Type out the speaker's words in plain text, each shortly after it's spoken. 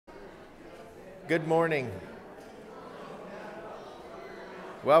Good morning.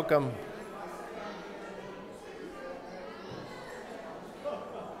 Welcome.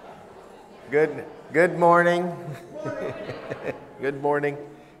 Good morning. Good morning.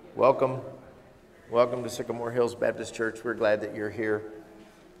 Welcome. Welcome to Sycamore Hills Baptist Church. We're glad that you're here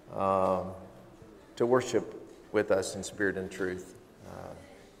to worship with us in spirit and truth.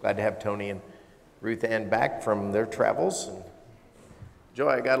 Glad to have Tony and Ruth Ann back from their travels. And Joy,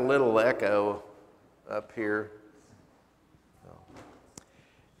 I got a little echo up here.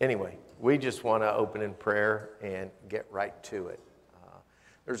 Anyway, we just want to open in prayer and get right to it.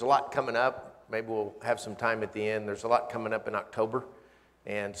 There's a lot coming up. Maybe we'll have some time at the end. There's a lot coming up in October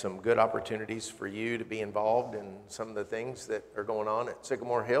and some good opportunities for you to be involved in some of the things that are going on at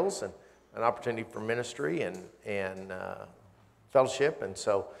Sycamore Hills, and an opportunity for ministry and fellowship. And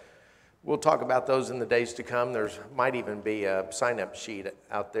so we'll talk about those in the days to come. There might even be a sign-up sheet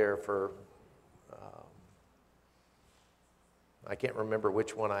out there for, I can't remember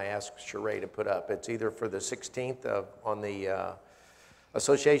which one I asked Sheree to put up. It's either for the 16th on the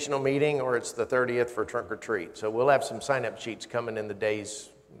associational meeting, or it's the 30th for trunk or treat. So we'll have some sign-up sheets coming in the days,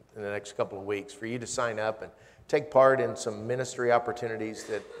 in the next couple of weeks, for you to sign up and take part in some ministry opportunities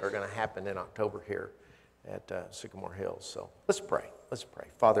that are going to happen in October here at Sycamore Hills. So let's pray. Let's pray.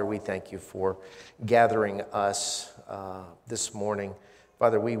 Father, we thank you for gathering us this morning.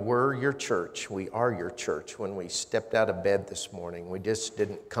 Father, we were your church. We are your church. When we stepped out of bed this morning, we just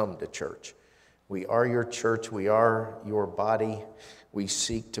didn't come to church. We are your church. We are your body. We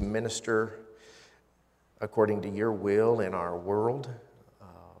seek to minister according to your will in our world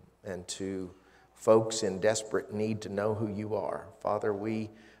and to folks in desperate need to know who you are. Father, we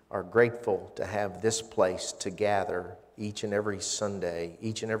are grateful to have this place to gather each and every Sunday,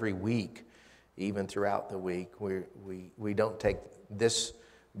 each and every week, even throughout the week. We don't take this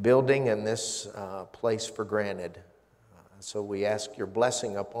building and this place for granted. So we ask your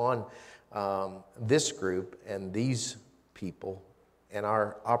blessing upon this group and these people and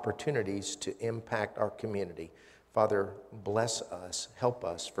our opportunities to impact our community. Father, bless us, help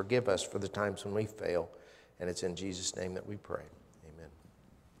us, forgive us for the times when we fail. And it's in Jesus' name that we pray. Amen.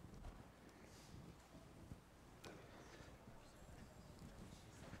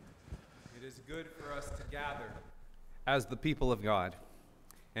 It is good for us to gather as the people of God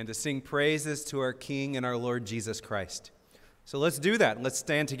and to sing praises to our King and our Lord Jesus Christ. So let's do that. Let's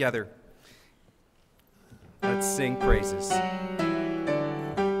stand together. Let's sing praises.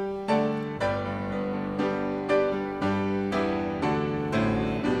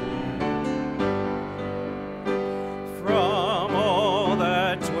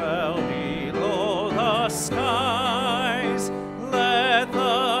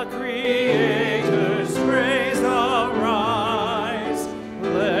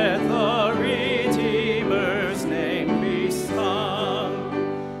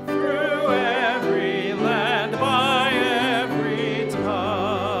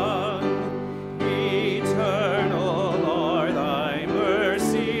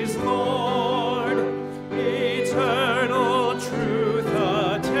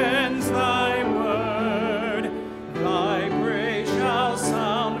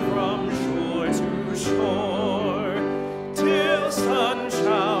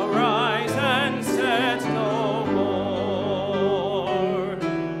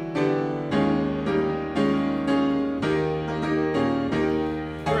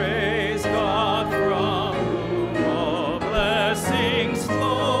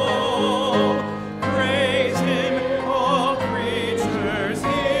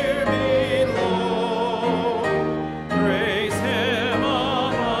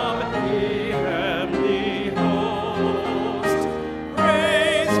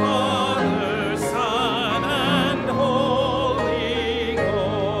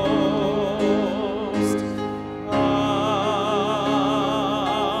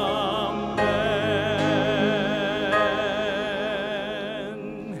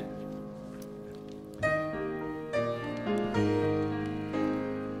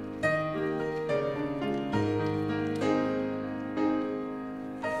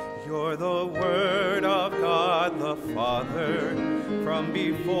 You're the Word of God the Father, from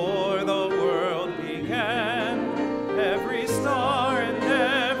before the world began. Every star and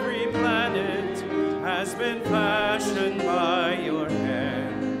every planet has been fashioned by your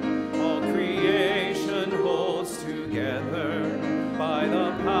hand. All creation holds together by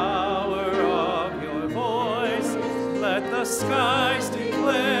the power of your voice. Let the skies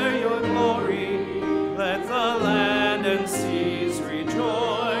declare your glory. Let the land and seas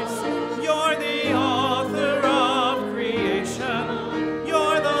rejoice. You're the author of creation.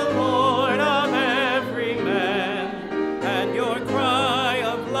 You're the Lord of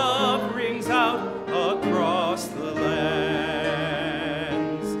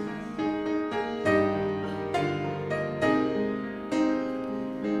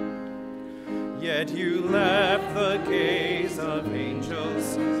Yet you left the gaze of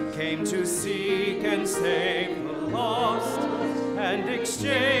angels, came to seek and save the lost, and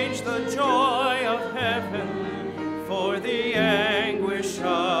exchanged the joy of heaven for the anguish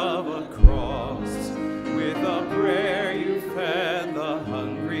of a cross. With a prayer you fed the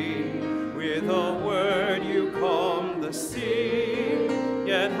hungry, with a word you calmed the sea.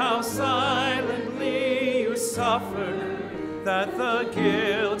 Yet how silently you suffered, that the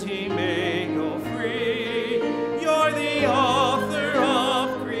guilty may go free. You're the author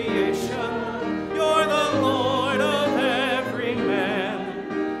of creation, you're the Lord of every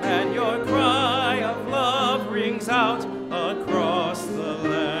man, and your cry of love rings out across the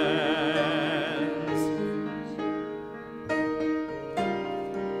lands.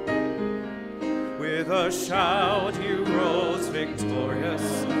 With a shout you rose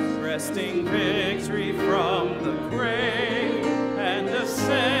victorious, wresting victory from the grave, and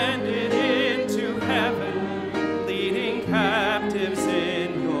ascended into heaven, leading captives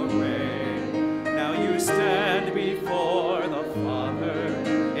in your way. Now you stand before the Father,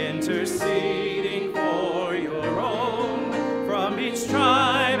 interceding for your own. From each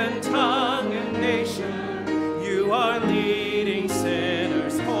tribe and tongue and nation, you are leading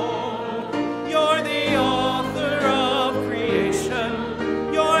sinners home. You're the author of creation,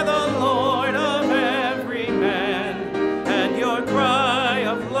 you're the Lord of every man, and your cry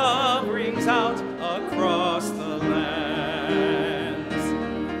of love rings out across the lands.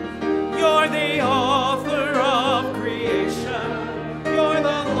 You're the author of creation, you're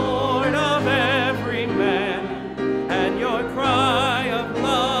the Lord of every man, and your cry of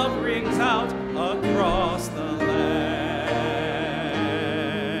love rings out across the lands.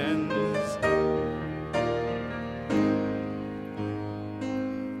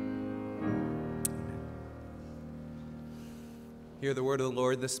 Hear the word of the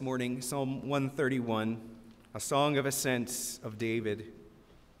Lord this morning, Psalm 131, a song of ascents of David.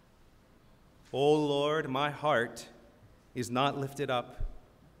 O Lord, my heart is not lifted up.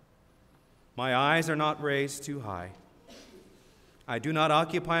 My eyes are not raised too high. I do not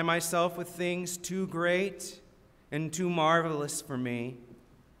occupy myself with things too great and too marvelous for me,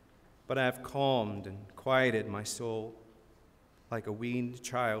 but I have calmed and quieted my soul like a weaned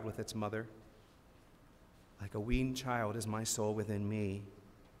child with its mother. Like a weaned child is my soul within me.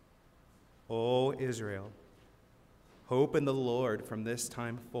 O Israel, hope in the Lord from this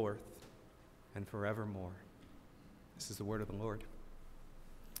time forth and forevermore. This is the word of the Lord.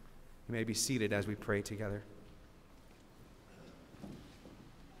 You may be seated as we pray together.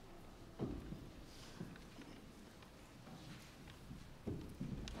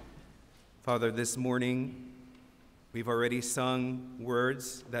 Father, this morning we've already sung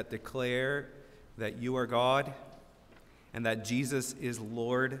words that declare that you are God and that Jesus is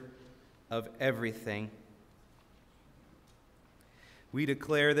Lord of everything. We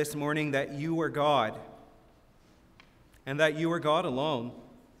declare this morning that you are God and that you are God alone.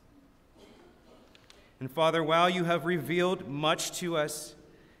 And Father, while you have revealed much to us,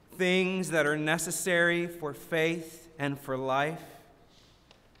 things that are necessary for faith and for life,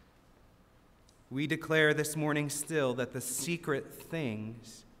 we declare this morning still that the secret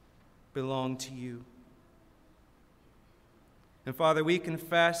things belong to you. And Father, we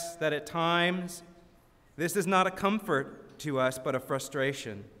confess that at times this is not a comfort to us, but a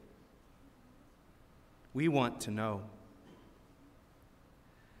frustration. We want to know.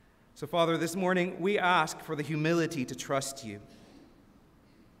 So Father, this morning we ask for the humility to trust you.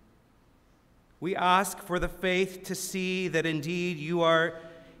 We ask for the faith to see that indeed you are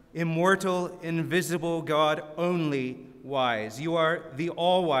immortal, invisible God, only wise. You are the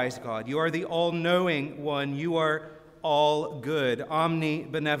all-wise God. You are the all-knowing one. You are all good,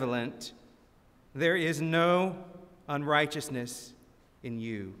 omnibenevolent. There is no unrighteousness in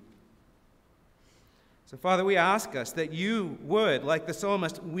you. So, Father, we ask us that you would, like the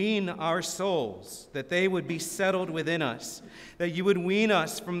psalmist, wean our souls, that they would be settled within us, that you would wean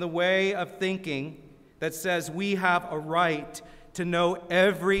us from the way of thinking that says we have a right to know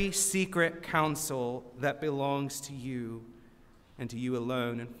every secret counsel that belongs to you and to you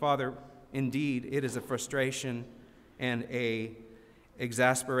alone. And Father, indeed, it is a frustration and a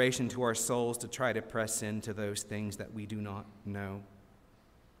exasperation to our souls to try to press into those things that we do not know.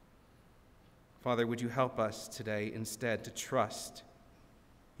 Father, would you help us today instead to trust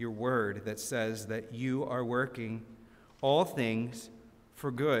your word that says that you are working all things for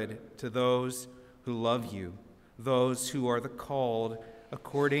good to those who love you, those who are the called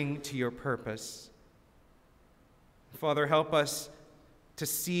according to your purpose. Father, help us to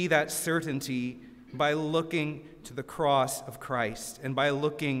see that certainty by looking to the cross of Christ and by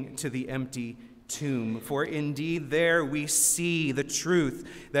looking to the empty tomb. For indeed there we see the truth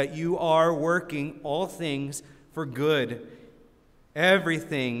that you are working all things for good.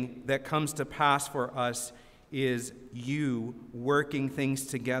 Everything that comes to pass for us is you working things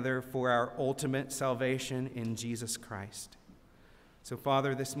together for our ultimate salvation in Jesus Christ. So,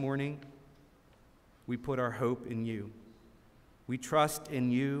 Father, this morning, we put our hope in you. We trust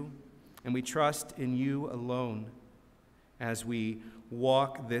in you, and we trust in you alone as we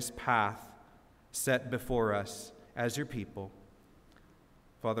walk this path set before us as your people.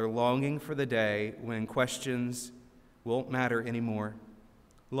 Father, longing for the day when questions won't matter anymore,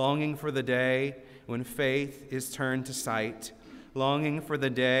 longing for the day when faith is turned to sight, longing for the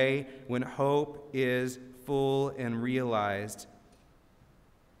day when hope is full and realized,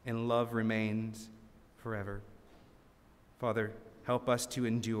 and love remains forever. Father, help us to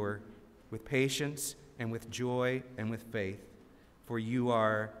endure with patience and with joy and with faith, for you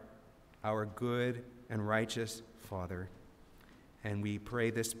are our good and righteous Father. And we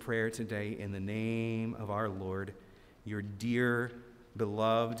pray this prayer today in the name of our Lord, your dear,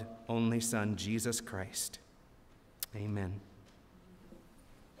 beloved, only Son, Jesus Christ. Amen.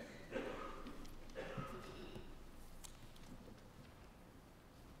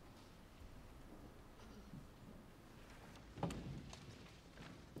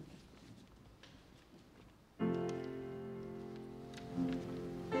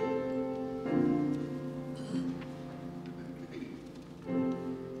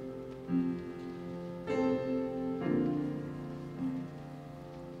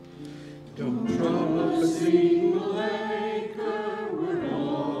 Don't drop a single anchor, we're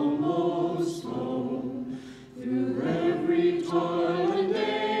almost home. Through every toil and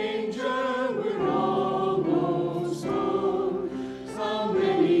danger, we're almost home. So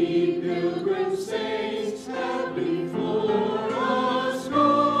many pilgrim saints have before us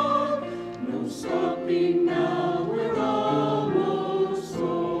gone. No stopping now, we're almost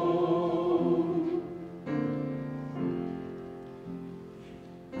home.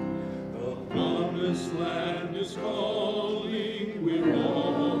 This land is calling, we're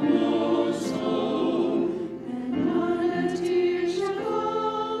almost home. And not a tear shall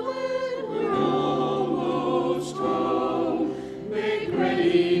fall when we're almost home. Make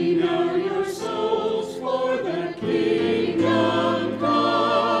ready now your souls for the kingdom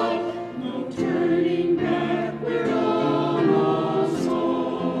come. No turning back, we're almost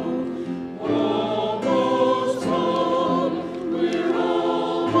home. Almost home, we're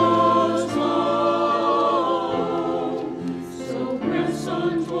almost home. So press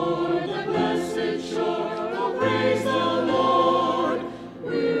on toward the blessed shore. Oh, praise the Lord,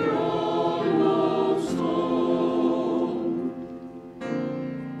 we're almost home.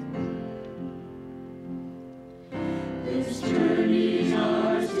 This journey's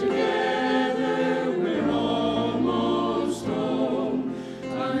ours together, we're almost home.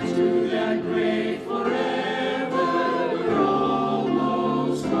 Unto that great forever, we're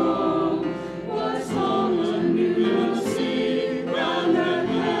almost home. What's long anew you'll see round that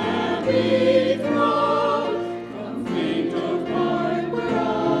happy throne. From faint of heart, we're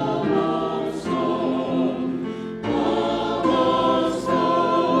almost home. Almost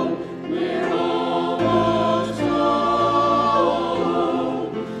home, we're almost home.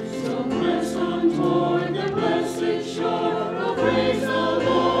 So press on toward the blessed shore. Oh, praise the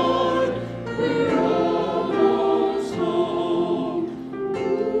Lord, we're almost home.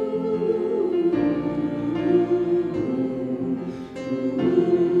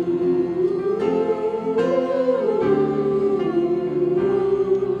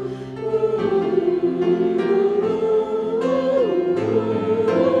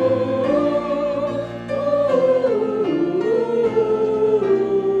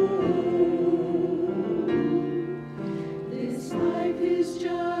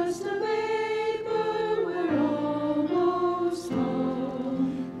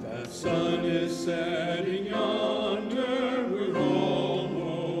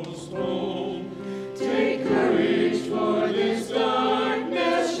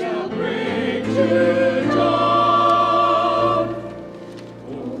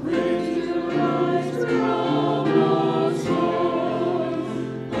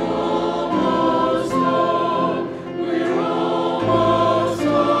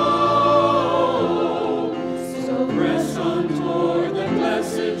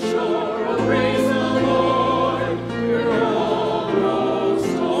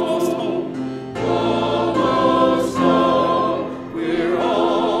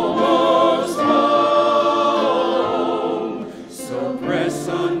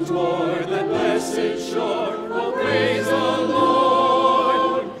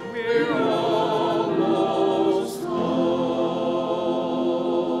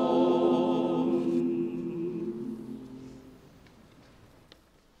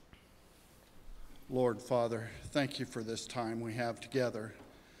 thank you for this time we have together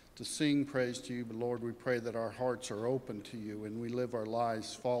to sing praise to you. But Lord, we pray that our hearts are open to you and we live our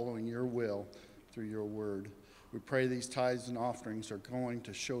lives following your will through your word. We pray these tithes and offerings are going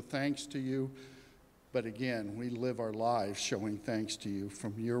to show thanks to you. But again, we live our lives showing thanks to you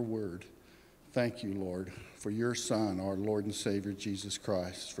from your word. Thank you, Lord, for your Son, our Lord and Savior, Jesus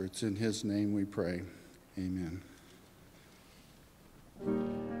Christ. For it's in his name we pray. Amen.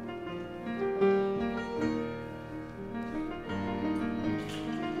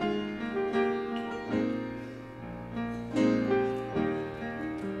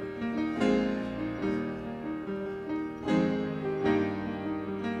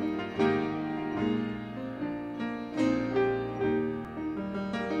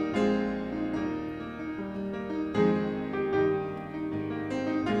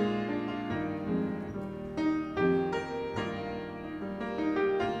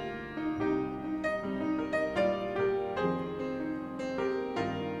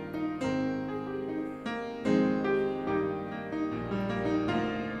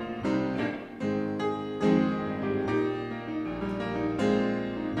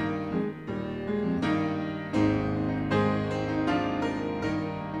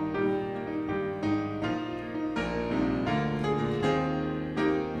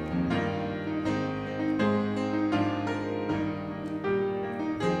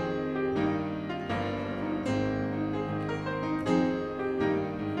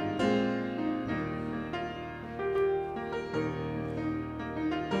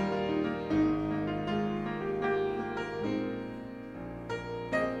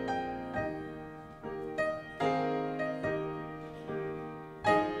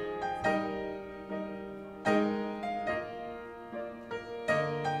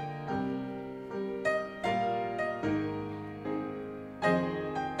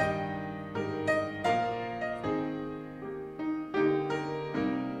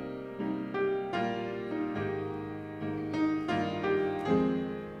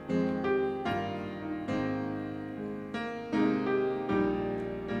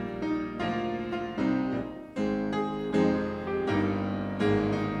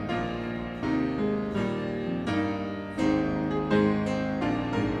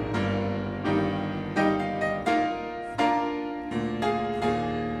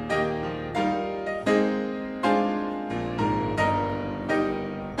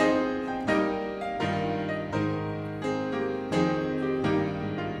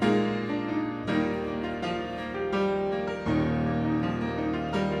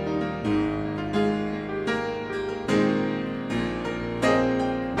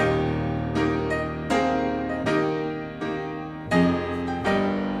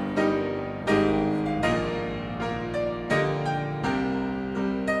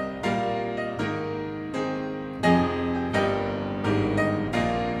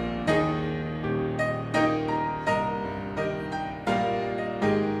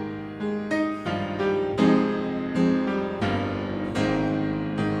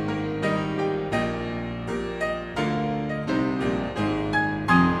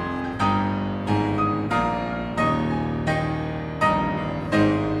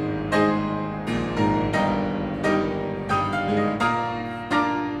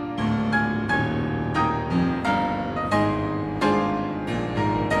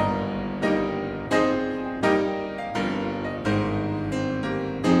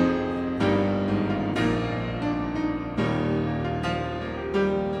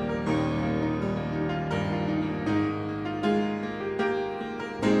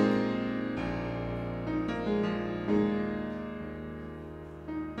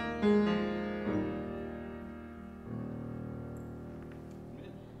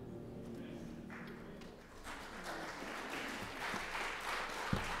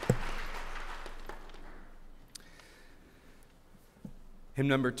 Hymn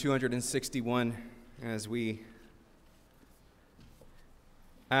number 261, as we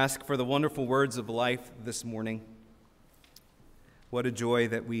ask for the wonderful words of life this morning. What a joy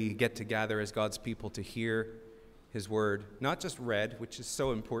that we get to gather as God's people to hear his word, not just read, which is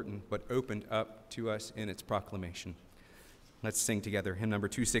so important, but opened up to us in its proclamation. Let's sing together, hymn number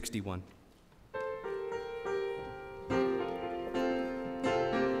 261.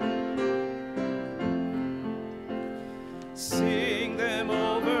 Sing them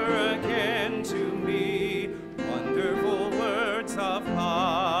over again to me, wonderful words of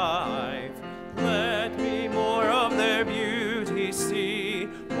life. Let me more of their beauty see,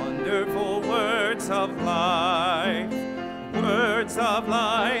 wonderful words of life. Words of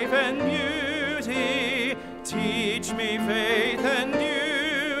life and beauty, teach me faith and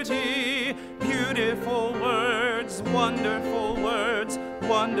duty, beautiful words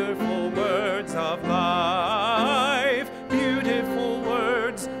wonderful words of life. Beautiful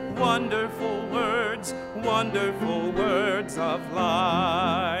words, wonderful words, wonderful words of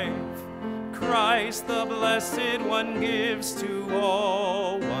life. Christ the Blessed One gives to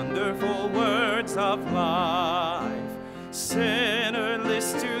all wonderful words of life. Sinner,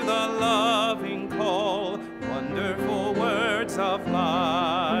 list to the loving call, wonderful words of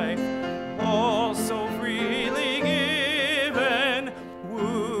life. All so freely given,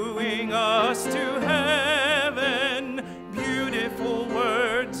 wooing us to heaven. Beautiful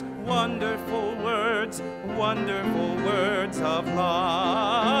words, wonderful words, wonderful words of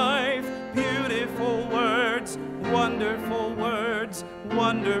life. Beautiful words, wonderful words,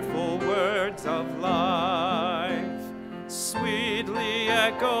 wonderful words of life. Sweetly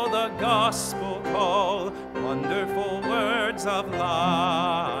echo the gospel call, wonderful words of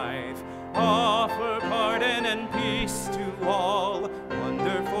life. Offer pardon and peace to all,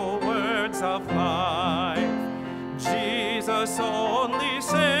 wonderful words of life. Jesus only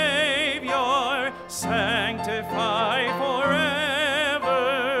Savior, sanctify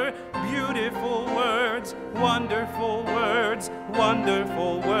forever. Beautiful words, wonderful words,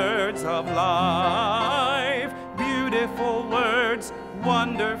 wonderful words of life. Beautiful words,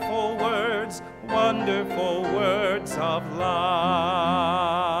 wonderful words, wonderful words of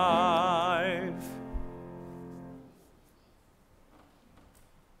life.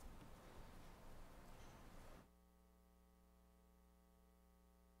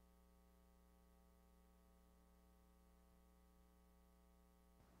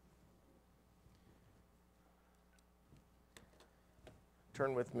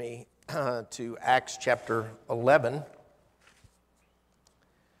 Turn with me to Acts chapter 11.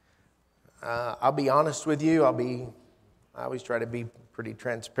 I'll be honest with you. I always try to be pretty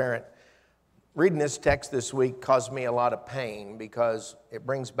transparent. Reading this text this week caused me a lot of pain because it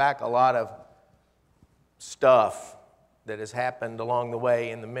brings back a lot of stuff that has happened along the way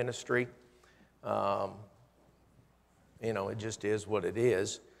in the ministry. It just is what it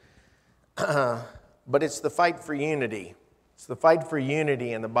is. But it's the fight for unity. It's the fight for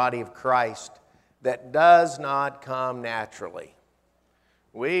unity in the body of Christ that does not come naturally.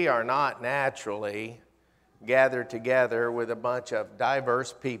 We are not naturally gathered together with a bunch of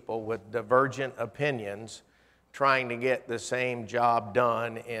diverse people with divergent opinions trying to get the same job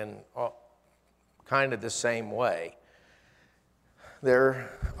done in kind of the same way.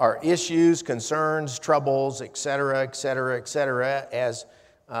 There are issues, concerns, troubles, etc., etc., etc., as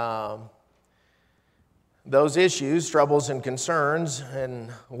those issues, troubles, and concerns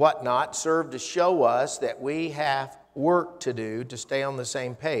and whatnot serve to show us that we have work to do to stay on the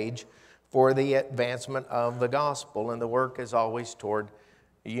same page for the advancement of the gospel, and the work is always toward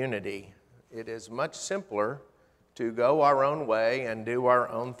unity. It is much simpler to go our own way and do our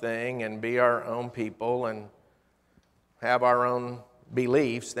own thing and be our own people and have our own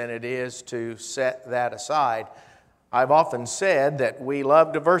beliefs than it is to set that aside. I've often said that we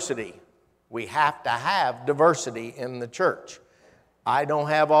love diversity. We have to have diversity in the church. I don't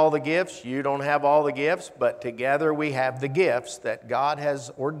have all the gifts, you don't have all the gifts, but together we have the gifts that God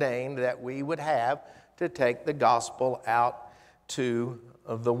has ordained that we would have to take the gospel out to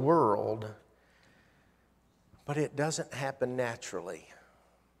the world. But it doesn't happen naturally.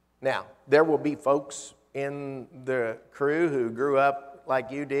 Now, there will be folks in the crew who grew up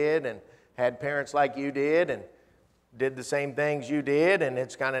like you did and had parents like you did and did the same things you did, and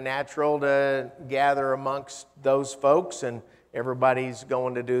it's kind of natural to gather amongst those folks and everybody's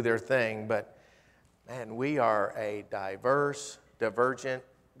going to do their thing. But man, we are a diverse, divergent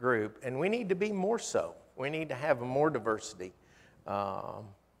group, and we need to be more so. We need to have more diversity.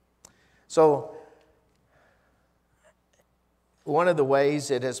 So one of the ways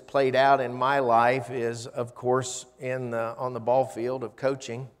it has played out in my life is, of course, on the ball field of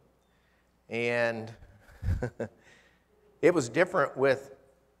coaching. And it was different with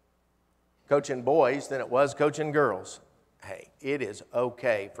coaching boys than it was coaching girls. Hey, it is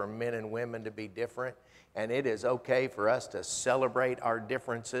okay for men and women to be different, and it is okay for us to celebrate our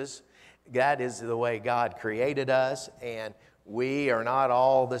differences. That is the way God created us, and we are not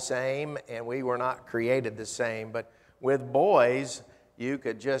all the same, and we were not created the same. But with boys, you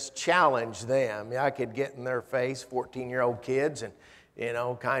could just challenge them. I could get in their face, 14-year-old kids, and,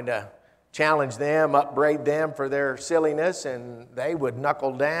 kind of challenge them, upbraid them for their silliness, and they would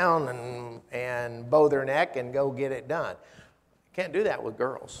knuckle down and bow their neck and go get it done. Can't do that with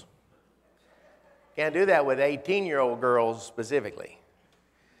girls. Can't do that with 18-year-old girls specifically.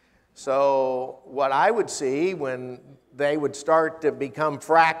 So what I would see when they would start to become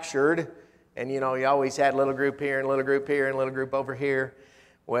fractured, and you always had a little group here and a little group here and a little group over here.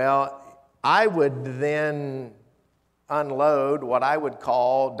 Well, I would then unload what I would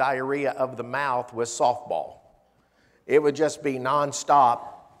call diarrhea of the mouth with softball. It would just be nonstop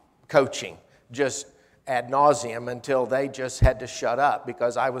coaching, just ad nauseum, until they just had to shut up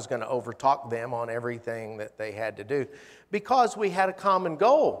because I was going to overtalk them on everything that they had to do. Because we had a common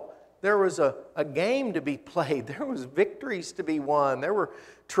goal. There was a game to be played. There was victories to be won. There were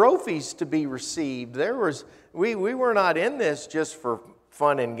trophies to be received. We were not in this just for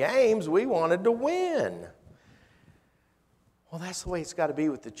fun and games. We wanted to win. Well, that's the way it's got to be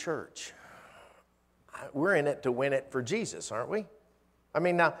with the church. We're in it to win it for Jesus, aren't we? I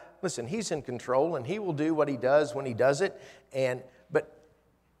mean, now, listen, He's in control, and He will do what He does when He does it. But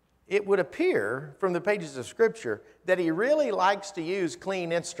it would appear from the pages of Scripture that He really likes to use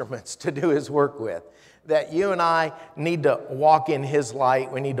clean instruments to do His work with. That you and I need to walk in His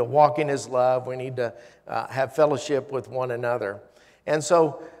light. We need to walk in His love. We need to have fellowship with one another. And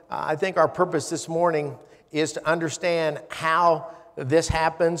so I think our purpose this morning is to understand how this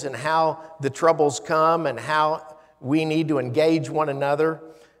happens and how the troubles come and how we need to engage one another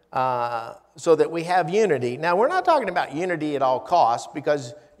so that we have unity. Now, we're not talking about unity at all costs,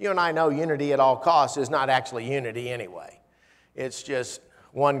 because you and I know unity at all costs is not actually unity anyway. It's just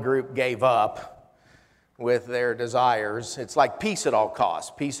one group gave up with their desires. It's like peace at all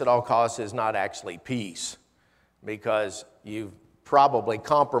costs. Peace at all costs is not actually peace, because you've probably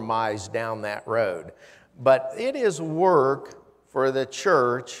compromised down that road. But it is work for the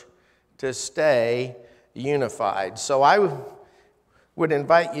church to stay unified. So I would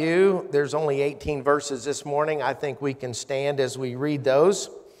invite you, there's only 18 verses this morning. I think we can stand as we read those.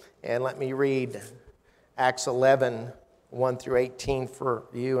 And let me read Acts 11, 1 through 18 for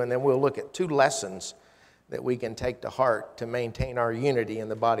you. And then we'll look at 2 lessons that we can take to heart to maintain our unity in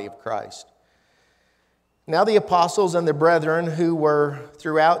the body of Christ. Now the apostles and the brethren who were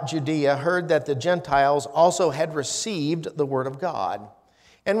throughout Judea heard that the Gentiles also had received the word of God.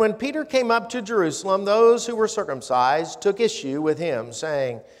 And when Peter came up to Jerusalem, those who were circumcised took issue with him,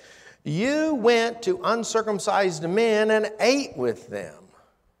 saying, "You went to uncircumcised men and ate with them."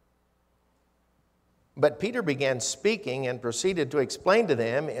 But Peter began speaking and proceeded to explain to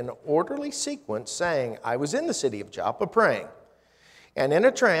them in orderly sequence, saying, "I was in the city of Joppa praying. And in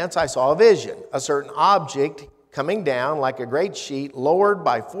a trance I saw a vision, a certain object coming down like a great sheet, lowered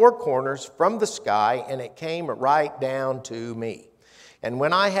by 4 corners from the sky, and it came right down to me. And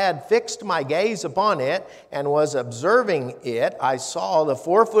when I had fixed my gaze upon it and was observing it, I saw the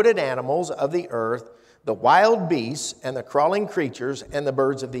 4-footed animals of the earth, the wild beasts, and the crawling creatures, and the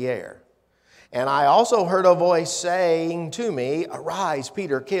birds of the air. And I also heard a voice saying to me, 'Arise,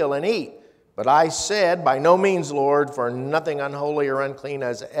 Peter, kill and eat.' But I said, 'By no means, Lord, for nothing unholy or unclean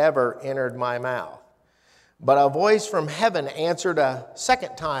has ever entered my mouth.' But a voice from heaven answered a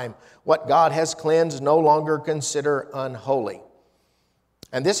second time, 'What God has cleansed, no longer consider unholy.'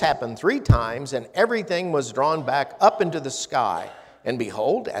 And this happened 3 times, and everything was drawn back up into the sky. And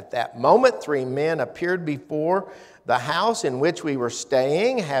behold, at that moment 3 men appeared before the house in which we were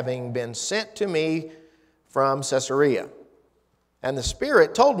staying, having been sent to me from Caesarea. And the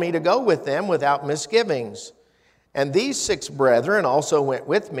Spirit told me to go with them without misgivings. And these 6 brethren also went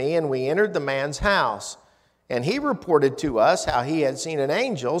with me, and we entered the man's house. And he reported to us how he had seen an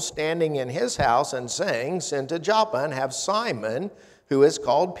angel standing in his house and saying, 'Send to Joppa and have Simon, who is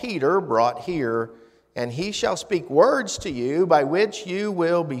called Peter, brought here. And he shall speak words to you by which you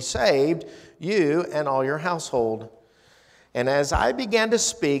will be saved, you and all your household.' And as I began to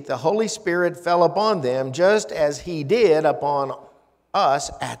speak, the Holy Spirit fell upon them, just as he did upon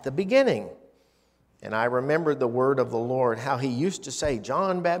us at the beginning. And I remembered the word of the Lord, how he used to say,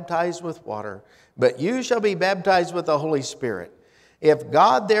 'John baptized with water, but you shall be baptized with the Holy Spirit.' If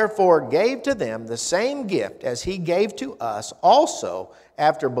God therefore gave to them the same gift as he gave to us also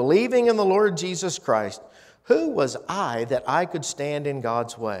after believing in the Lord Jesus Christ, who was I that I could stand in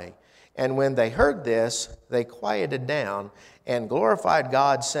God's way?" And when they heard this, they quieted down and glorified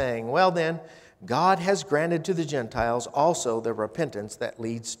God, saying, "Well then, God has granted to the Gentiles also the repentance that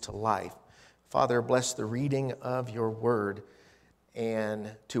leads to life." Father, bless the reading of your word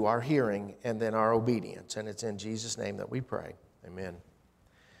and to our hearing and then our obedience. And it's in Jesus' name that we pray. Amen.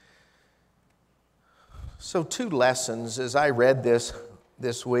 So 2 lessons as I read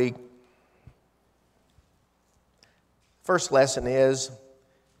this week. First lesson is,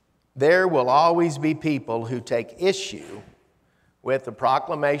 there will always be people who take issue with the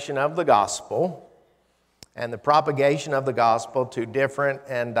proclamation of the gospel and the propagation of the gospel to different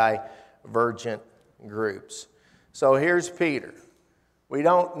and divergent groups. So here's Peter. We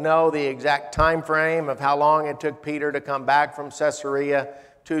don't know the exact time frame of how long it took Peter to come back from Caesarea,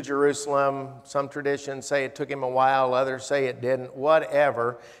 to Jerusalem. Some traditions say it took him a while, others say it didn't,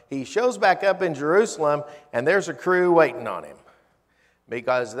 whatever. He shows back up in Jerusalem, and there's a crew waiting on him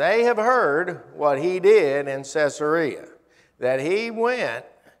because they have heard what he did in Caesarea, that he went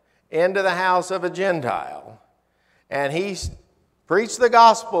into the house of a Gentile, and he preached the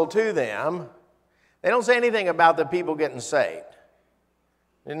gospel to them. They don't say anything about the people getting saved.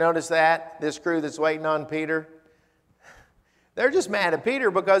 You notice that? This crew that's waiting on Peter? They're just mad at Peter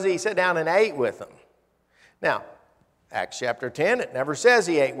because he sat down and ate with them. Now, Acts chapter 10, it never says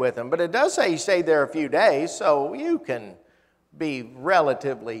he ate with them, but it does say he stayed there a few days, so you can be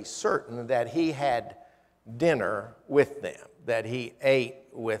relatively certain that he had dinner with them, that he ate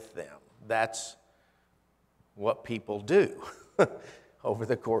with them. That's what people do. Over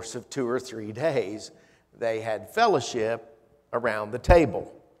the course of 2 or 3 days, they had fellowship around the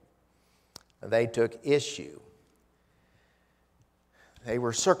table. They took issue. They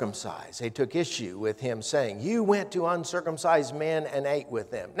were circumcised. They took issue with him saying, you went to uncircumcised men and ate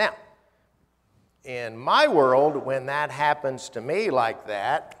with them. Now, in my world, when that happens to me like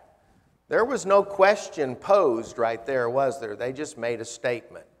that, there was no question posed right there, was there? They just made a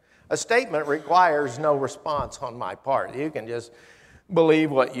statement. A statement requires no response on my part. You can just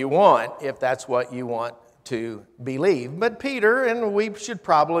believe what you want if that's what you want to believe. But Peter, and we should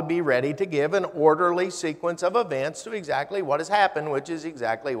probably be ready to give an orderly sequence of events to exactly what has happened, which is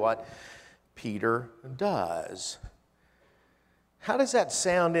exactly what Peter does. How does that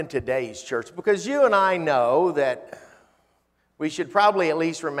sound in today's church? Because you and I know that we should probably at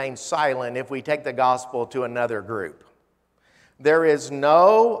least remain silent if we take the gospel to another group. There is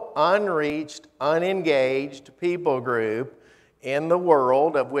no unreached, unengaged people group in the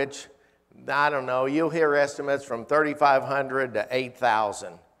world of which, I don't know, you'll hear estimates from 3,500 to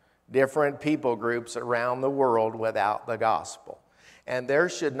 8,000 different people groups around the world without the gospel. And there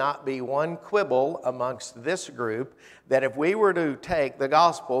should not be one quibble amongst this group that if we were to take the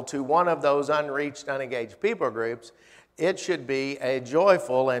gospel to one of those unreached, unengaged people groups, it should be a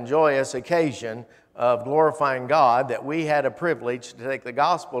joyful and joyous occasion of glorifying God that we had a privilege to take the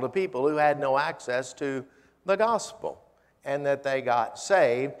gospel to people who had no access to the gospel, and that they got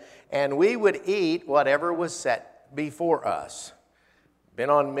saved, and we would eat whatever was set before us. Been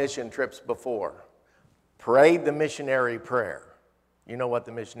on mission trips before. Prayed the missionary prayer. You know what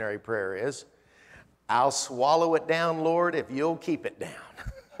the missionary prayer is? I'll swallow it down, Lord, if you'll keep it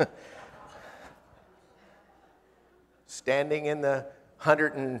down. Standing in the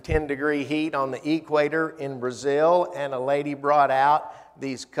 110-degree heat on the equator in Brazil, and a lady brought out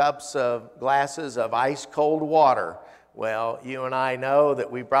these glasses of ice-cold water. Well, you and I know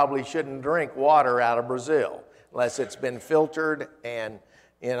that we probably shouldn't drink water out of Brazil unless it's been filtered and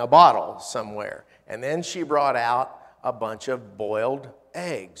in a bottle somewhere. And then she brought out a bunch of boiled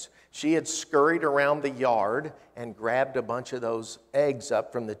eggs. She had scurried around the yard and grabbed a bunch of those eggs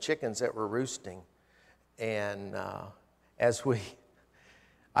up from the chickens that were roosting. And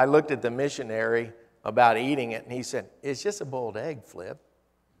I looked at the missionary about eating it, and he said, it's just a boiled egg, Flip.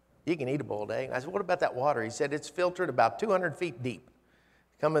 You can eat a boiled egg. And I said, what about that water? He said, it's filtered about 200 feet deep,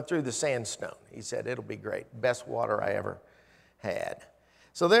 coming through the sandstone. He said, it'll be great. Best water I ever had.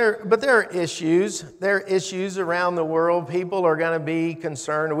 So there are issues. There are issues around the world. People are going to be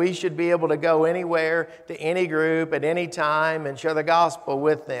concerned. We should be able to go anywhere to any group at any time and share the gospel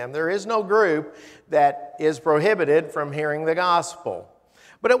with them. There is no group that is prohibited from hearing the gospel.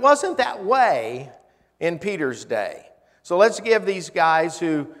 But it wasn't that way in Peter's day. So let's give these guys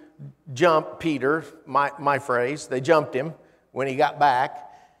who jumped Peter, my phrase, they jumped him when he got back.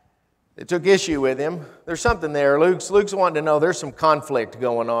 They took issue with him. There's something there. Luke's wanting to know there's some conflict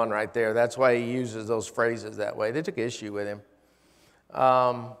going on right there. That's why he uses those phrases that way. They took issue with him.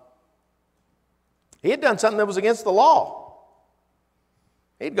 He had done something that was against the law.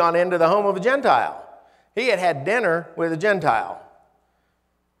 He'd gone into the home of a Gentile. He had had dinner with a Gentile.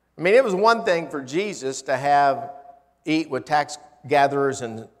 I mean, it was one thing for Jesus to eat with tax gatherers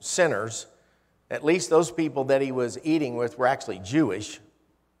and sinners. At least those people that he was eating with were actually Jewish,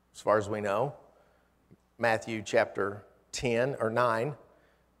 as far as we know. Matthew chapter 10 or 9,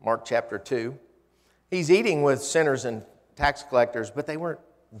 Mark chapter 2. He's eating with sinners and tax collectors, but they weren't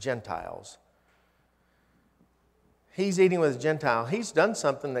Gentiles. He's eating with a Gentile. He's done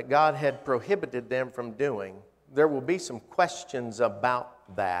something that God had prohibited them from doing. There will be some questions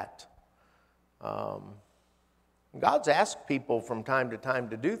about that. God's asked people from time to time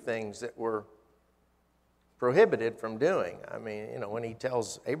to do things that were prohibited from doing. I mean, when he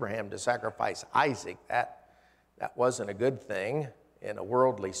tells Abraham to sacrifice Isaac, that wasn't a good thing in a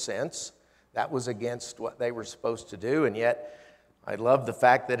worldly sense. That was against what they were supposed to do, and yet I love the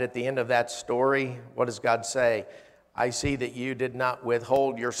fact that at the end of that story, what does God say? I see that you did not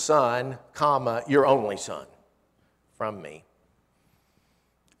withhold your son, comma, your only son from me.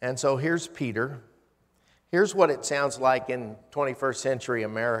 And so here's Peter. Here's what it sounds like in 21st century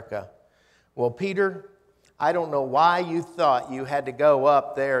America. Well, Peter, I don't know why you thought you had to go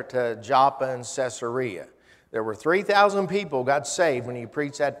up there to Joppa and Caesarea. There were 3,000 people got saved when you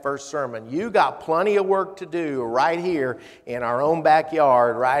preached that first sermon. You got plenty of work to do right here in our own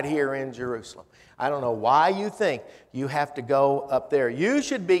backyard, right here in Jerusalem. I don't know why you think you have to go up there. You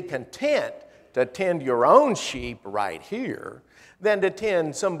should be content to tend your own sheep right here than to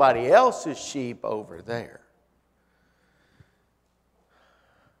tend somebody else's sheep over there.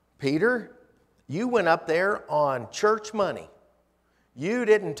 Peter, you went up there on church money. You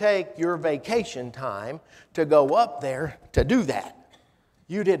didn't take your vacation time to go up there to do that.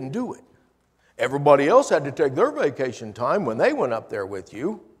 You didn't do it. Everybody else had to take their vacation time when they went up there with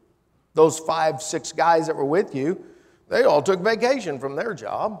you. Those 5, 6 guys that were with you, they all took vacation from their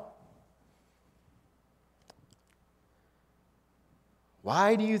job.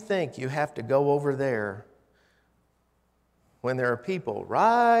 Why do you think you have to go over there when there are people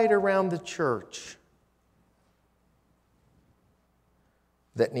right around the church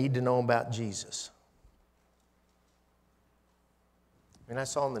that need to know about Jesus? I mean, I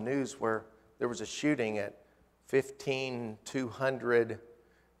saw in the news where there was a shooting at 15200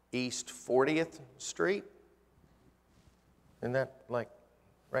 East 40th Street. Isn't that like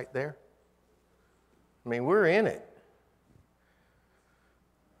right there? I mean, we're in it.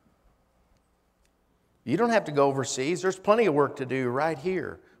 You don't have to go overseas. There's plenty of work to do right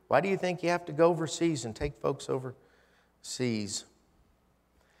here. Why do you think you have to go overseas and take folks overseas?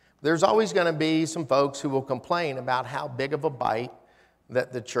 There's always going to be some folks who will complain about how big of a bite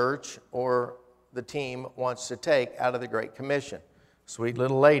that the church or the team wants to take out of the Great Commission. Sweet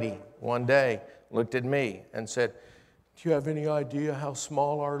little lady one day looked at me and said, "Do you have any idea how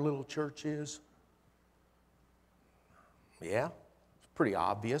small our little church is?" Yeah, it's pretty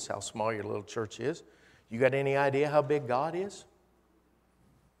obvious how small your little church is. You got any idea how big God is?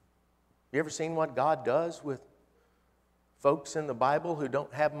 You ever seen what God does with folks in the Bible who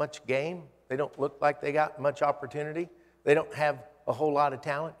don't have much game? They don't look like they got much opportunity. They don't have a whole lot of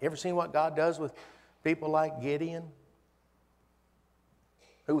talent. You ever seen what God does with people like Gideon,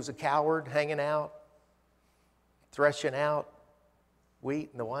 who was a coward hanging out, threshing out wheat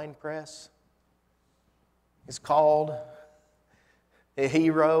in the winepress? He's called a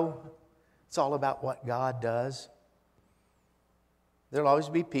hero. It's all about what God does. There'll always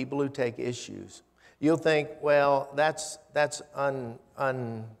be people who take issues. You'll think, well, that's I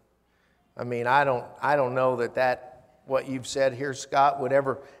mean, I don't know that what you've said here, Scott, would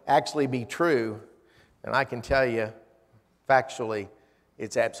ever actually be true. And I can tell you, factually,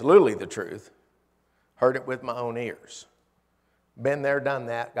 it's absolutely the truth. Heard it with my own ears. Been there, done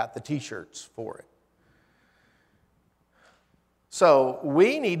that, got the t-shirts for it. So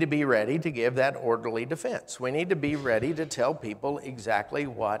we need to be ready to give that orderly defense. We need to be ready to tell people exactly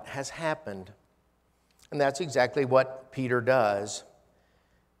what has happened. And that's exactly what Peter does.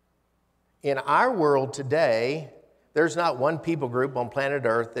 In our world today, there's not one people group on planet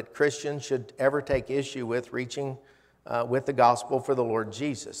Earth that Christians should ever take issue with reaching with the gospel for the Lord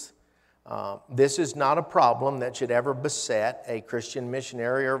Jesus. This is not a problem that should ever beset a Christian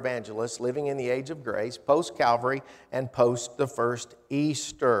missionary or evangelist living in the age of grace, post-Calvary, and post the first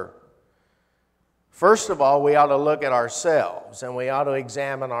Easter. First of all, we ought to look at ourselves, and we ought to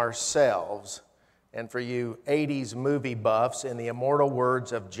examine ourselves. And for you 80s movie buffs, in the immortal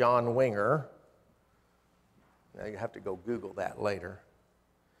words of John Winger, now you have to go Google that later.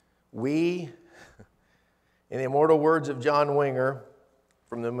 In the immortal words of John Winger,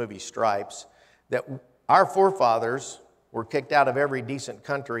 from the movie Stripes, that our forefathers were kicked out of every decent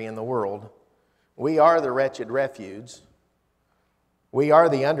country in the world. We are the wretched refuge. We are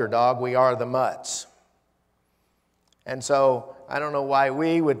the underdog. We are the mutts. And so I don't know why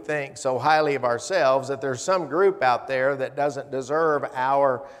we would think so highly of ourselves that there's some group out there that doesn't deserve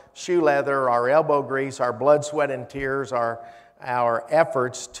our shoe leather, our elbow grease, our blood, sweat, and tears, our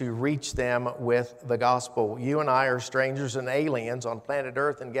efforts to reach them with the gospel. You and I are strangers and aliens on planet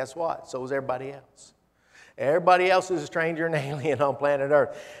Earth, and guess what? So is everybody else. Everybody else is a stranger and alien on planet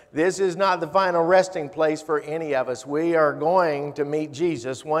Earth. This is not the final resting place for any of us. We are going to meet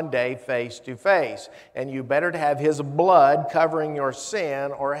Jesus one day face to face, and you better to have His blood covering your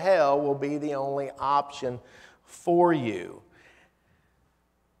sin, or hell will be the only option for you.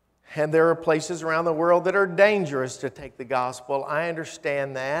 And there are places around the world that are dangerous to take the gospel. I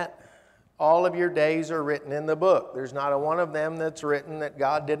understand that. All of your days are written in the book. There's not a one of them that's written that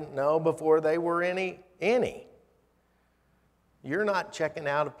God didn't know before they were any. You're not checking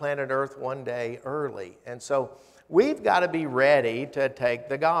out of planet Earth one day early. And so we've got to be ready to take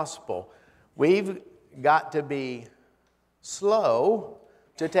the gospel. We've got to be slow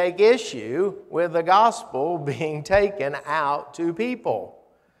to take issue with the gospel being taken out to people,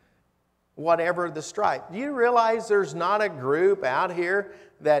 whatever the stripe. Do you realize there's not a group out here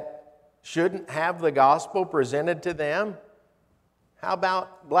that shouldn't have the gospel presented to them? How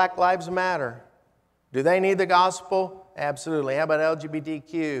about Black Lives Matter? Do they need the gospel? Absolutely. How about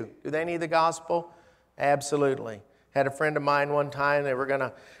LGBTQ? Do they need the gospel? Absolutely. Had a friend of mine one time, they were going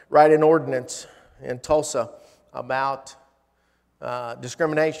to write an ordinance in Tulsa about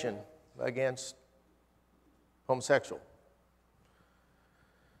discrimination against homosexual.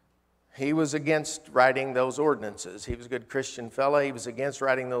 He was against writing those ordinances. He was a good Christian fella. He was against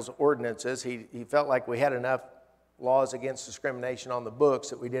writing those ordinances. He felt like we had enough laws against discrimination on the books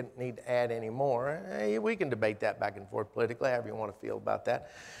that we didn't need to add any more. We can debate that back and forth politically, however you want to feel about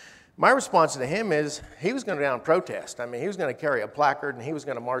that. My response to him is he was going to go down and protest. I mean, he was going to carry a placard and he was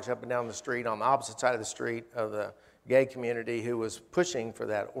going to march up and down the street on the opposite side of the street of the gay community who was pushing for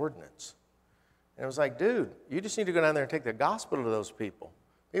that ordinance. And it was like, dude, you just need to go down there and take the gospel to those people.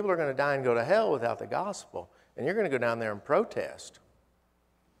 People are going to die and go to hell without the gospel. And you're going to go down there and protest.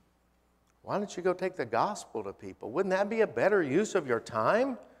 Why don't you go take the gospel to people? Wouldn't that be a better use of your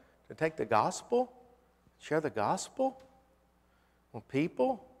time to take the gospel? Share the gospel with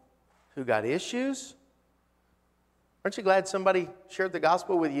people who got issues? Aren't you glad somebody shared the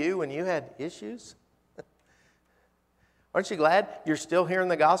gospel with you when you had issues? Aren't you glad you're still hearing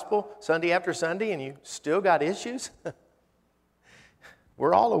the gospel Sunday after Sunday and you still got issues?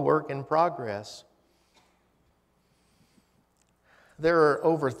 We're all a work in progress. There are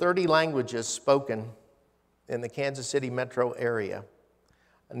over 30 languages spoken in the Kansas City metro area.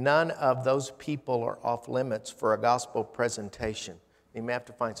 None of those people are off limits for a gospel presentation. You may have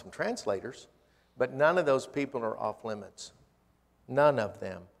to find some translators, but none of those people are off limits. None of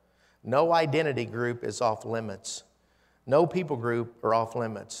them. No identity group is off limits. No people group are off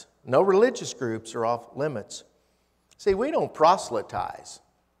limits. No religious groups are off limits. See, we don't proselytize.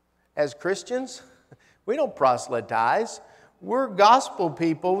 As Christians, we don't proselytize. We're gospel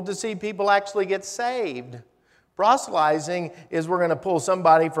people to see people actually get saved. Proselytizing is we're going to pull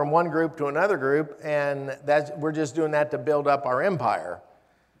somebody from one group to another group, and we're just doing that to build up our empire.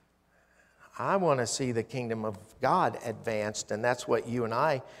 I want to see the kingdom of God advanced, and that's what you and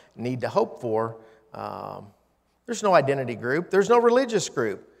I need to hope for. There's no identity group. There's no religious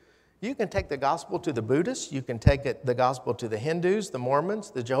group. You can take the gospel to the Buddhists. You can take the gospel to the Hindus, the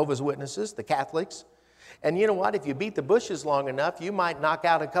Mormons, the Jehovah's Witnesses, the Catholics. And you know what? If you beat the bushes long enough, you might knock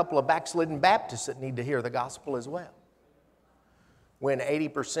out a couple of backslidden Baptists that need to hear the gospel as well. When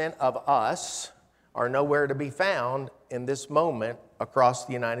 80% of us are nowhere to be found in this moment across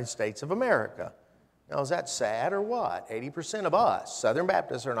the United States of America. Now, is that sad or what? 80% of us, Southern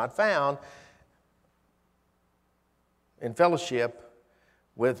Baptists, are not found in fellowship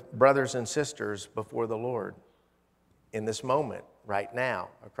with brothers and sisters before the Lord in this moment, right now,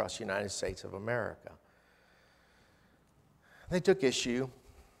 across the United States of America. They took issue.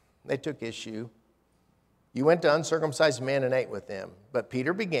 They took issue. You went to uncircumcised men and ate with them. But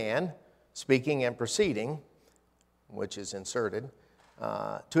Peter began, speaking and proceeding, which is inserted,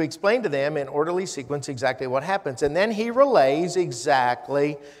 to explain to them in orderly sequence exactly what happens. And then he relays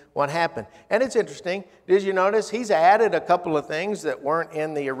exactly what happened. And it's interesting. Did you notice he's added a couple of things that weren't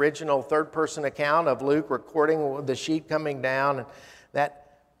in the original third-person account of Luke recording the sheet coming down. And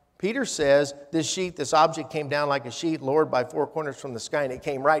that Peter says, this sheet, this object came down like a sheet lowered by four corners from the sky, and it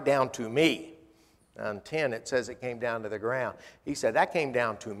came right down to me. On 10, it says it came down to the ground. He said, that came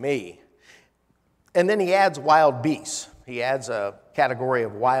down to me. And then he adds wild beasts. He adds a category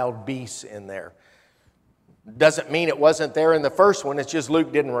of wild beasts in there. Doesn't mean it wasn't there in the first one. It's just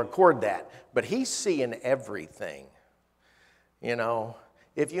Luke didn't record that. But he's seeing everything. You know,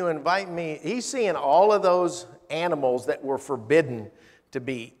 if you invite me, he's seeing all of those animals that were forbidden to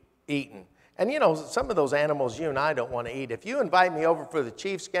be eaten. And you know, some of those animals you and I don't want to eat. If you invite me over for the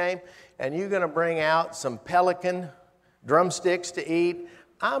Chiefs game and you're going to bring out some pelican drumsticks to eat,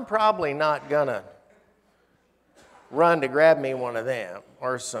 I'm probably not going to run to grab me one of them,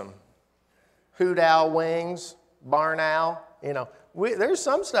 or some hoot owl wings, barn owl. You know, there's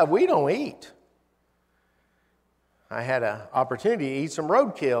some stuff we don't eat. I had an opportunity to eat some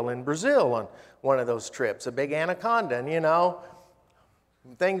roadkill in Brazil on one of those trips, a big anaconda, and you know,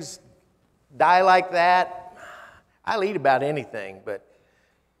 things die like that. I'll eat about anything, but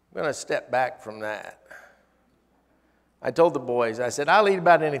I'm going to step back from that. I told the boys, I said, I'll eat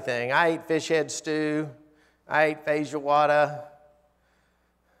about anything. I ate fish head stew. I ate feijoada,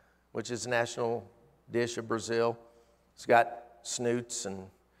 which is a national dish of Brazil. It's got snoots and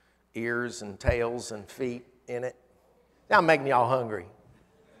ears and tails and feet in it. Now I'm making y'all hungry.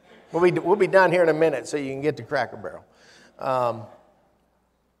 We'll be done here in a minute so you can get to Cracker Barrel.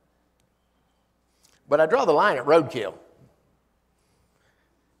 But I draw the line at roadkill.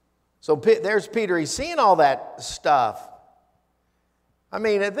 So there's Peter. He's seeing all that stuff. I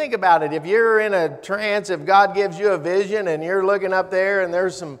mean, think about it. If you're in a trance, if God gives you a vision and you're looking up there and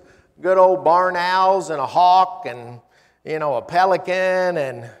there's some good old barn owls and a hawk and, a pelican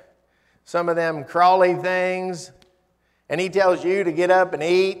and some of them crawly things, and he tells you to get up and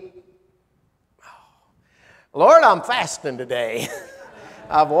eat. Lord, I'm fasting today.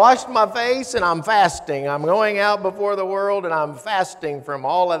 I've washed my face and I'm fasting. I'm going out before the world and I'm fasting from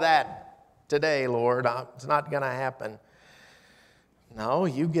all of that today, Lord. It's not going to happen. No,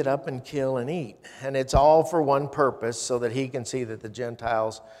 you get up and kill and eat. And it's all for one purpose, so that he can see that the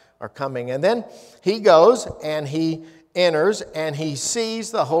Gentiles are coming. And then he goes and he enters and he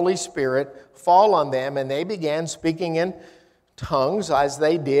sees the Holy Spirit fall on them, and they began speaking in tongues as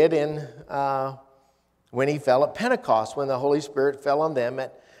they did when he fell at Pentecost, when the Holy Spirit fell on them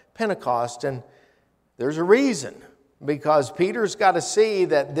at Pentecost. And there's a reason, because Peter's got to see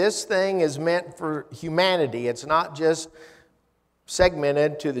that this thing is meant for humanity. It's not just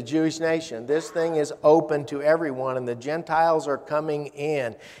segmented to the Jewish nation. This thing is open to everyone, and the Gentiles are coming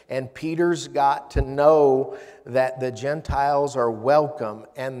in. And Peter's got to know that the Gentiles are welcome,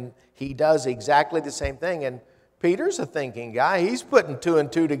 and he does exactly the same thing. And Peter's a thinking guy. He's putting two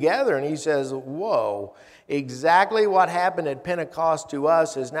and two together, and he says, whoa, exactly what happened at Pentecost to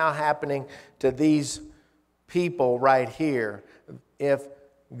us is now happening to these people right here. If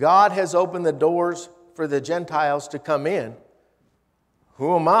God has opened the doors for the Gentiles to come in,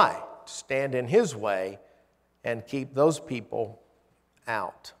 who am I to stand in his way and keep those people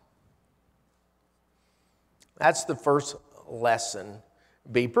out? That's the first lesson.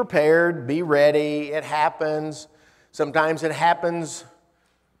 Be prepared, be ready. It happens. Sometimes it happens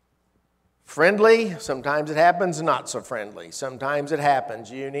friendly. Sometimes it happens not so friendly. Sometimes it happens.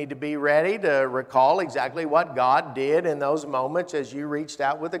 You need to be ready to recall exactly what God did in those moments as you reached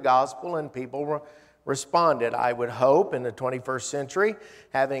out with the gospel and people responded. I would hope in the 21st century,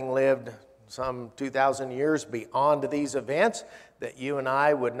 having lived some 2,000 years beyond these events, that you and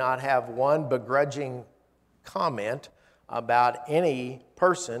I would not have one begrudging comment about any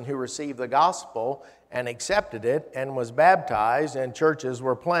person who received the gospel and accepted it and was baptized and churches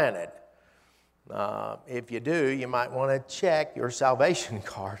were planted. If you do, you might want to check your salvation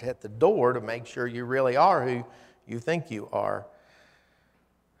card at the door to make sure you really are who you think you are.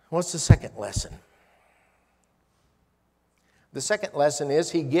 What's the second lesson? The second lesson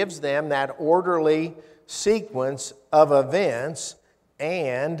is he gives them that orderly sequence of events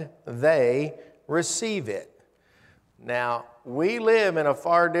and they receive it. Now, we live in a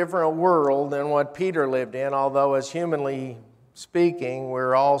far different world than what Peter lived in, although as humanly speaking,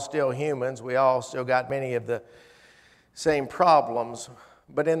 we're all still humans. We all still got many of the same problems.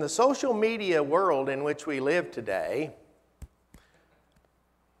 But in the social media world in which we live today,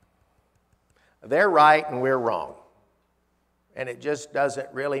 they're right and we're wrong. And it just doesn't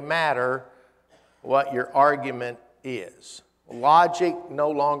really matter what your argument is. Logic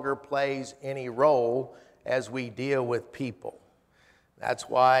no longer plays any role as we deal with people. That's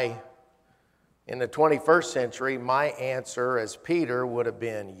why in the 21st century, my answer as Peter would have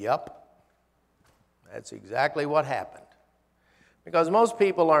been, yup. That's exactly what happened. Because most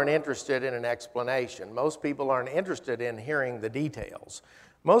people aren't interested in an explanation. Most people aren't interested in hearing the details.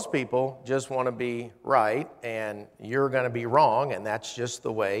 Most people just want to be right, and you're going to be wrong, and that's just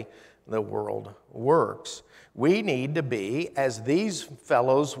the way the world works. We need to be, as these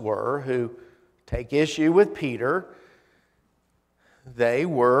fellows were who take issue with Peter, they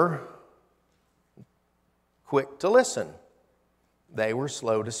were quick to listen. They were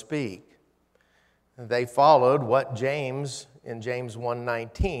slow to speak. They followed what James, in James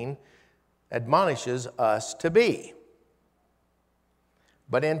 1:19, admonishes us to be.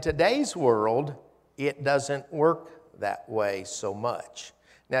 But in today's world, it doesn't work that way so much.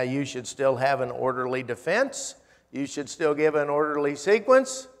 Now, you should still have an orderly defense. You should still give an orderly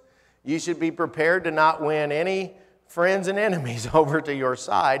sequence. You should be prepared to not win any friends and enemies over to your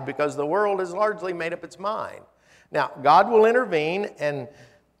side, because the world has largely made up its mind. Now, God will intervene, and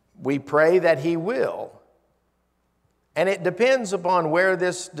we pray that He will. And it depends upon where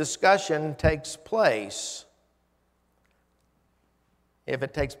this discussion takes place. If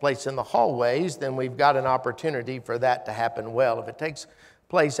it takes place in the hallways, then we've got an opportunity for that to happen well. If it takes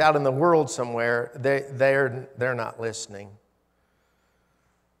place out in the world somewhere, they're not listening.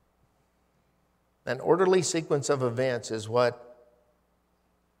 An orderly sequence of events is what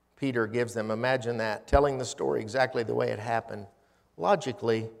Peter gives them. Imagine that, telling the story exactly the way it happened.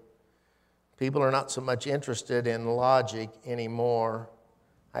 Logically, people are not so much interested in logic anymore.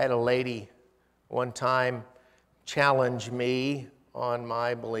 I had a lady one time challenge me on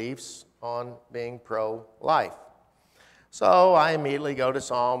my beliefs on being pro-life. So I immediately go to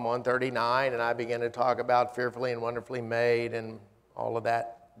Psalm 139 and I begin to talk about fearfully and wonderfully made and all of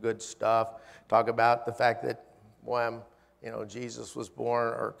that good stuff. Talk about the fact that, Jesus was born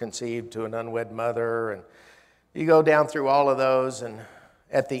or conceived to an unwed mother. And you go down through all of those, and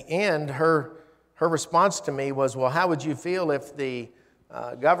at the end, her response to me was, well, how would you feel if the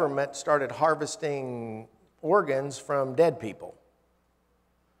government started harvesting organs from dead people?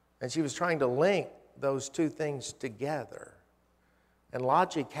 And she was trying to link those two things together. And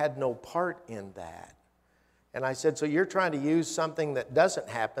logic had no part in that. And I said, so you're trying to use something that doesn't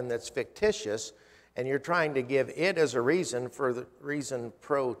happen, that's fictitious, and you're trying to give it as a reason for the reason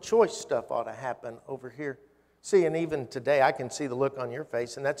pro-choice stuff ought to happen over here. See, and even today, I can see the look on your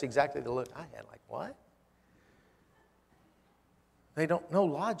face, and that's exactly the look I had. Like, what? They don't know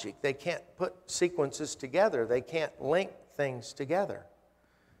logic. They can't put sequences together. They can't link things together.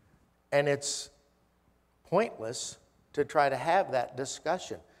 And it's pointless to try to have that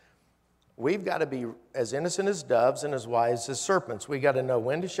discussion. We've got to be as innocent as doves and as wise as serpents. We've got to know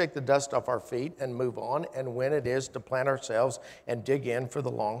when to shake the dust off our feet and move on, and when it is to plant ourselves and dig in for the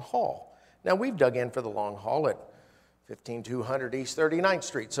long haul. Now, we've dug in for the long haul at 15200 East 39th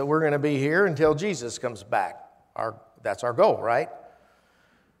Street, so we're going to be here until Jesus comes back. That's our goal, right?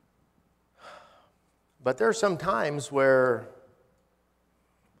 But there are some times where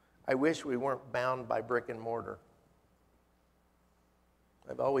I wish we weren't bound by brick and mortar.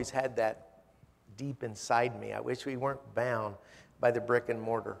 I've always had that deep inside me. I wish we weren't bound by the brick and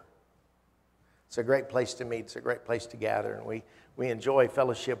mortar. It's a great place to meet. It's a great place to gather. And we enjoy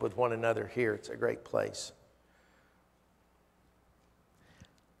fellowship with one another here. It's a great place.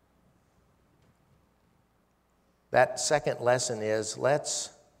 That second lesson is, let's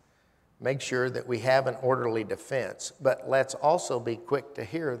make sure that we have an orderly defense. But let's also be quick to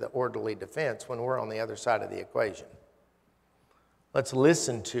hear the orderly defense when we're on the other side of the equation. Let's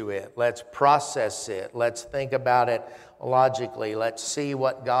listen to it. Let's process it. Let's think about it logically. Let's see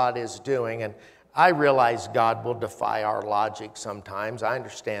what God is doing. And I realize God will defy our logic sometimes. I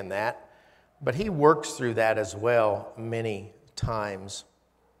understand that. But He works through that as well many times.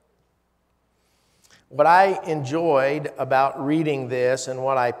 What I enjoyed about reading this and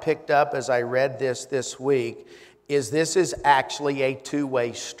what I picked up as I read this week is this is actually a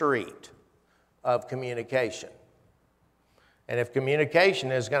two-way street of communication. And if communication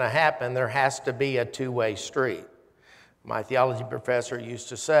is going to happen, there has to be a two-way street. My theology professor used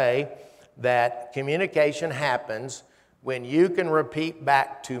to say that communication happens when you can repeat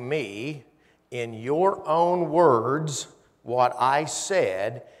back to me in your own words what I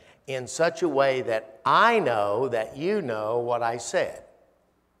said in such a way that I know that you know what I said.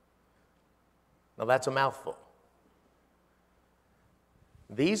 Now that's a mouthful.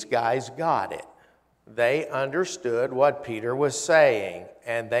 These guys got it. They understood what Peter was saying,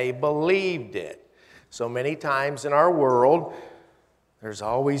 and they believed it. So many times in our world, there's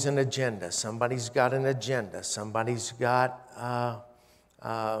always an agenda. Somebody's got an agenda. Somebody's got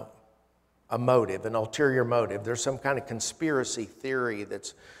a motive, an ulterior motive. There's some kind of conspiracy theory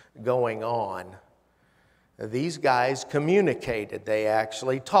that's going on. These guys communicated. They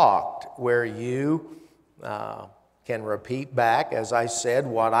actually talked, where you can repeat back, as I said,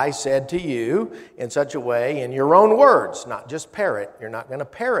 what I said to you in such a way, in your own words, not just parrot. You're not going to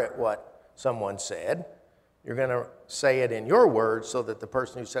parrot what someone said. You're going to say it in your words so that the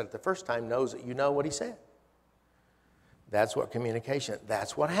person who said it the first time knows that you know what he said. That's what communication,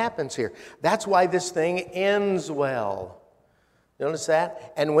 that's what happens here. That's why this thing ends well. You notice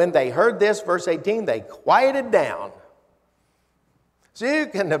that? And when they heard this, verse 18, they quieted down. So you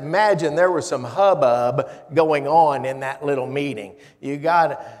can imagine there was some hubbub going on in that little meeting. You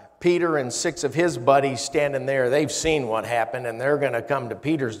got Peter and 6 of his buddies standing there. They've seen what happened, and they're going to come to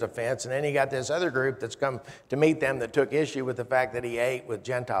Peter's defense. And then you got this other group that's come to meet them that took issue with the fact that he ate with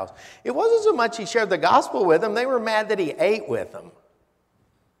Gentiles. It wasn't so much he shared the gospel with them. They were mad that he ate with them.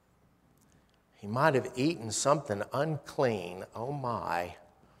 He might have eaten something unclean. Oh, my.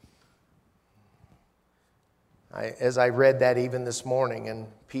 As I read that even this morning, and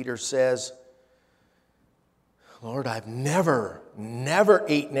Peter says, Lord, I've never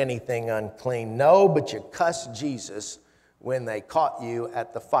eaten anything unclean. No, but you cussed Jesus when they caught you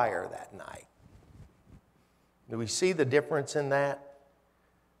at the fire that night. Do we see the difference in that?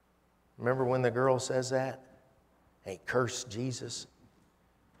 Remember when the girl says that? He cursed Jesus.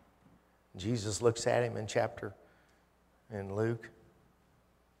 Jesus looks at him in Luke.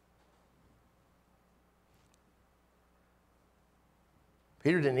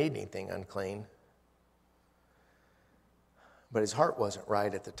 Peter didn't eat anything unclean, but his heart wasn't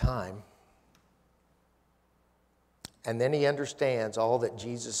right at the time. And then he understands all that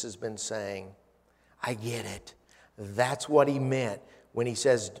Jesus has been saying. I get it. That's what he meant when he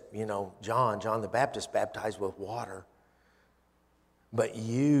says, John the Baptist baptized with water, but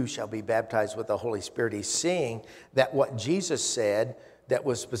you shall be baptized with the Holy Spirit. He's seeing that what Jesus said that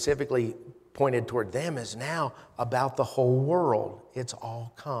was specifically pointed toward them is now about the whole world. It's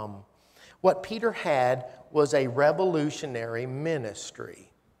all come. What Peter had was a revolutionary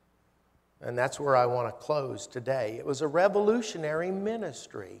ministry. And that's where I want to close today. It was a revolutionary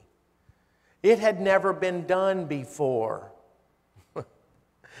ministry. It had never been done before.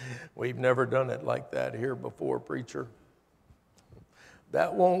 We've never done it like that here before, preacher.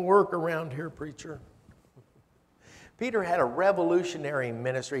 That won't work around here, preacher. Peter had a revolutionary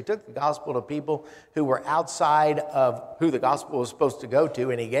ministry. He took the gospel to people who were outside of who the gospel was supposed to go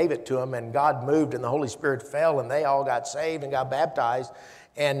to, and he gave it to them, and God moved, and the Holy Spirit fell, and they all got saved and got baptized,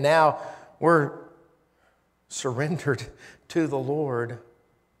 and now we're surrendered to the Lord.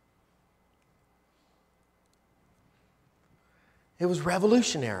 It was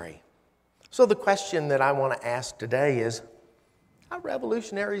revolutionary. So the question that I want to ask today is, how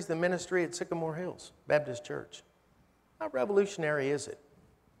revolutionary is the ministry at Sycamore Hills Baptist Church? How revolutionary is it?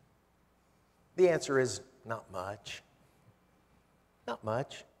 The answer is not much. Not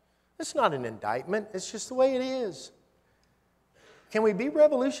much. It's not an indictment. It's just the way it is. Can we be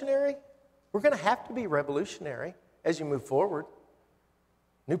revolutionary? We're going to have to be revolutionary as you move forward.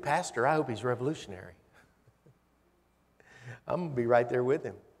 New pastor, I hope he's revolutionary. I'm going to be right there with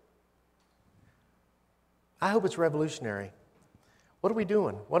him. I hope it's revolutionary. What are we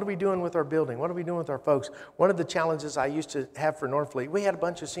doing? What are we doing with our building? What are we doing with our folks? One of the challenges I used to have for Northfleet, we had a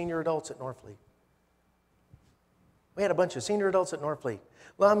bunch of senior adults at Northfleet.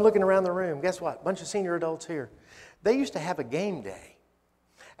 Well, I'm looking around the room. Guess what? A bunch of senior adults here. They used to have a game day.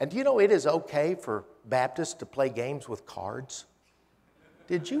 And do you know it is okay for Baptists to play games with cards?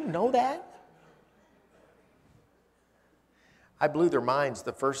 Did you know that? I blew their minds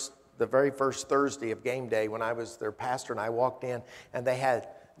the very first Thursday of game day when I was their pastor, and I walked in, and they had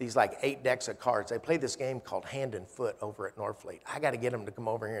these like 8 decks of cards. They played this game called Hand and Foot over at Northfleet. I got to get them to come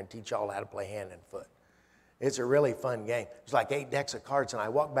over here and teach y'all how to play Hand and Foot. It's a really fun game. It's like 8 decks of cards, and I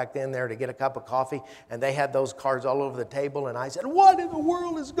walked back in there to get a cup of coffee, and they had those cards all over the table, and I said, what in the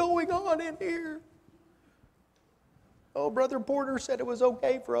world is going on in here? Oh, Brother Porter said it was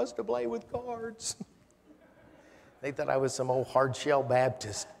okay for us to play with cards. They thought I was some old hard-shell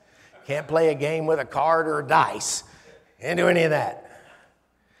Baptist. Can't play a game with a card or a dice. Can't do any of that.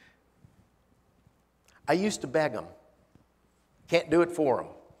 I used to beg them. Can't do it for them.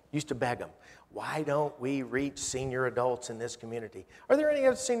 Used to beg them. Why don't we reach senior adults in this community? Are there any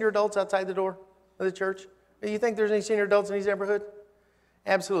other senior adults outside the door of the church? Do you think there's any senior adults in these neighborhood?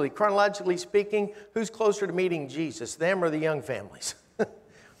 Absolutely. Chronologically speaking, who's closer to meeting Jesus, them or the young families?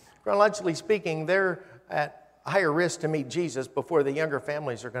 Chronologically speaking, they're at higher risk to meet Jesus before the younger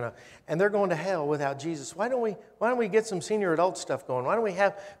families are going to, and they're going to hell without Jesus. Why don't we get some senior adult stuff going? Why don't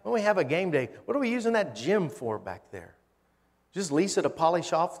we have a game day? What are we using that gym for back there? Just lease it to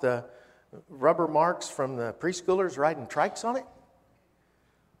polish off the rubber marks from the preschoolers riding trikes on it?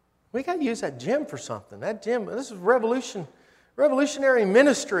 We got to use that gym for something. That gym, this is revolutionary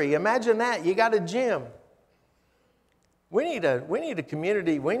ministry. Imagine that. You got a gym. We need a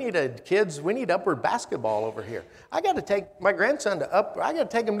community, we need upward basketball over here. I got to take my grandson I got to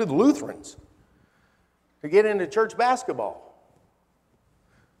take him to the Lutherans to get into church basketball.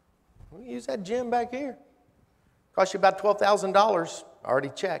 We use that gym back here. Cost you about $12,000, already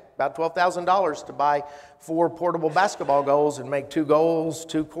checked, about $12,000 to buy 4 portable basketball goals and make 2 goals,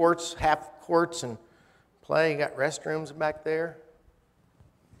 2 courts, half courts, and play. You got restrooms back there.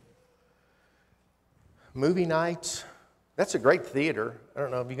 Movie nights. That's a great theater. I don't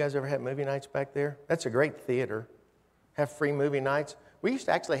know, have you guys ever had movie nights back there? That's a great theater. Have free movie nights. We used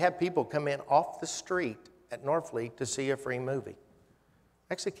to actually have people come in off the street at Northfleet to see a free movie.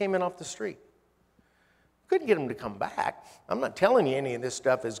 Actually came in off the street. Couldn't get them to come back. I'm not telling you any of this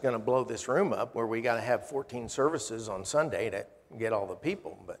stuff is going to blow this room up where we got to have 14 services on Sunday to get all the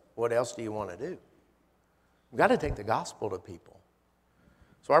people, but what else do you want to do? We've got to take the gospel to people.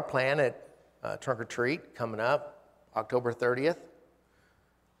 So our plan at Trunk or Treat coming up October 30th,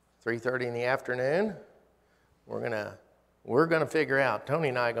 3:30 in the afternoon, we're gonna figure out, Tony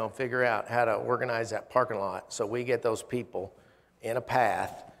and I are gonna figure out how to organize that parking lot so we get those people in a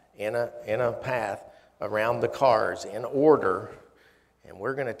path, around the cars in order, and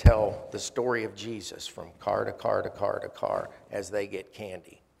we're gonna tell the story of Jesus from car to car to car to car as they get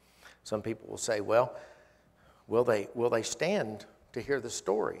candy. Some people will say, well, will they stand to hear the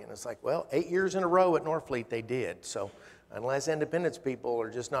story? And it's like, well, 8 years in a row at Norfleet they did. So unless Independence people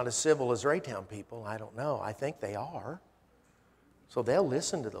are just not as civil as Raytown people, I don't know. I think they are. So they'll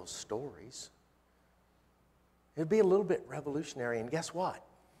listen to those stories. It'd be a little bit revolutionary. And guess what?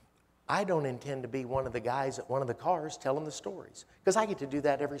 I don't intend to be one of the guys at one of the cars telling the stories, because I get to do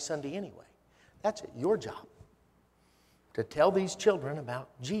that every Sunday anyway. That's your job, to tell these children about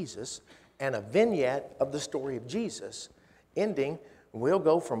Jesus and a vignette of the story of Jesus, ending, we'll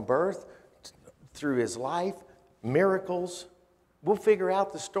go from birth through his life, miracles. We'll figure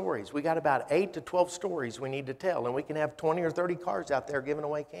out the stories. We got about 8 to 12 stories we need to tell, and we can have 20 or 30 cars out there giving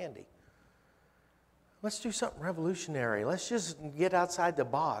away candy. Let's do something revolutionary. Let's just get outside the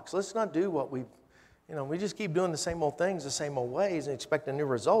box. Let's not do what we just keep doing the same old things, the same old ways, and expecting new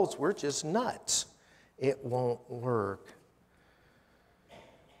results. We're just nuts. It won't work.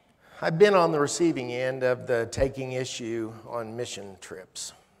 I've been on the receiving end of the taking issue on mission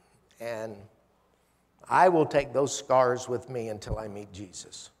trips, and I will take those scars with me until I meet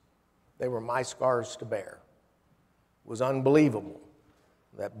Jesus. They were my scars to bear. It was unbelievable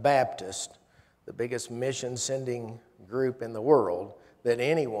that Baptist, the biggest mission-sending group in the world, that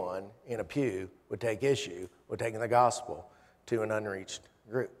anyone in a pew would take issue with taking the gospel to an unreached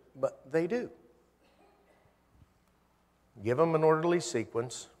group. But they do. Give them an orderly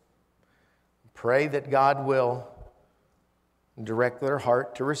sequence. Pray that God will direct their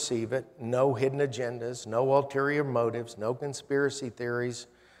heart to receive it. No hidden agendas, no ulterior motives, no conspiracy theories,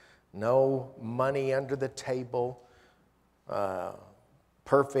 no money under the table,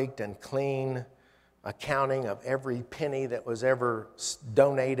 perfect and clean accounting of every penny that was ever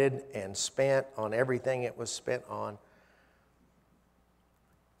donated and spent on everything it was spent on.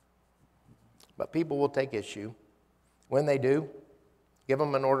 But people will take issue. When they do, give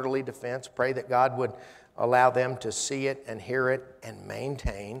them an orderly defense. Pray that God would allow them to see it and hear it and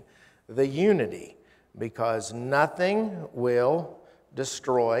maintain the unity, because nothing will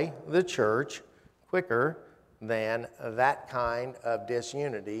destroy the church quicker than that kind of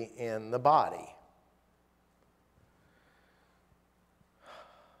disunity in the body.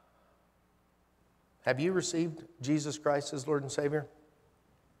 Have you received Jesus Christ as Lord and Savior?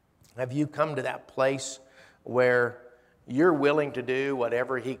 Have you come to that place where you're willing to do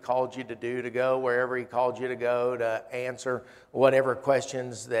whatever he called you to do, to go wherever he called you to go, to answer whatever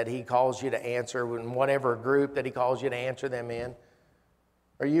questions that he calls you to answer, in whatever group that he calls you to answer them in?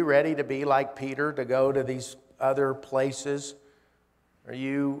 Are you ready to be like Peter, to go to these other places? Are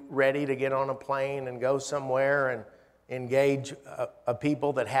you ready to get on a plane and go somewhere and engage a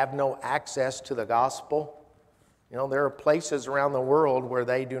people that have no access to the gospel? You know, there are places around the world where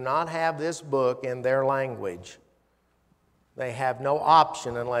they do not have this book in their language. They have no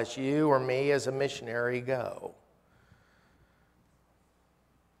option unless you or me as a missionary go.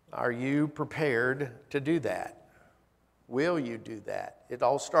 Are you prepared to do that? Will you do that? It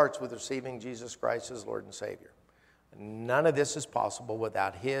all starts with receiving Jesus Christ as Lord and Savior. None of this is possible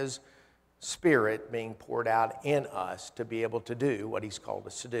without his Spirit being poured out in us to be able to do what he's called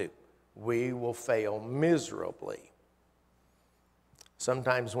us to do. We will fail miserably.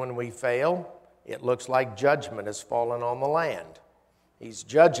 Sometimes when we fail, it looks like judgment has fallen on the land. He's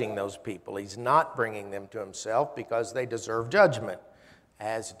judging those people. He's not bringing them to himself because they deserve judgment,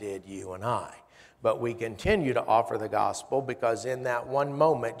 as did you and I. But we continue to offer the gospel because in that one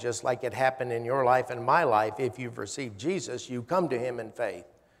moment, just like it happened in your life and my life, if you've received Jesus, you come to him in faith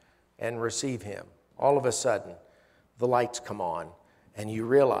and receive him. All of a sudden, the lights come on and you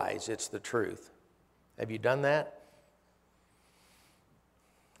realize it's the truth. Have you done that?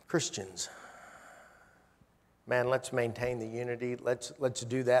 Christians, man, let's maintain the unity. Let's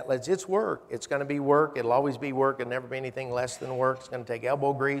do that. It's work. It's going to be work. It'll always be work. It'll never be anything less than work. It's going to take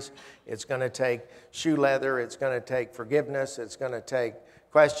elbow grease. It's going to take shoe leather. It's going to take forgiveness. It's going to take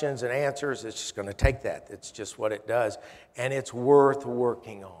questions and answers. It's just going to take that. It's just what it does. And it's worth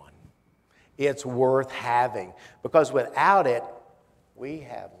working on. It's worth having. Because without it, we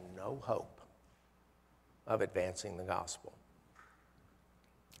have no hope of advancing the gospel.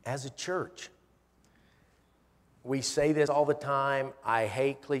 As a church, we say this all the time. I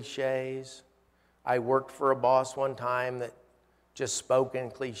hate cliches. I worked for a boss one time that just spoke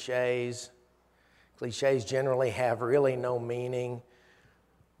in cliches. Cliches generally have really no meaning.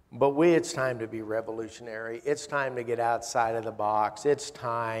 But it's time to be revolutionary. It's time to get outside of the box. It's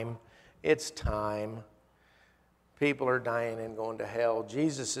time. It's time. People are dying and going to hell.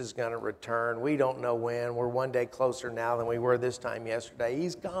 Jesus is going to return. We don't know when. We're one day closer now than we were this time yesterday.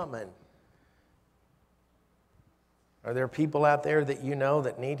 He's coming. Are there people out there that you know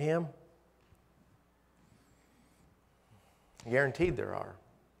that need him? Guaranteed there are.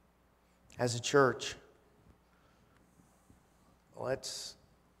 As a church, let's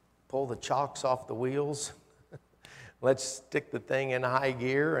pull the chocks off the wheels. Let's stick the thing in high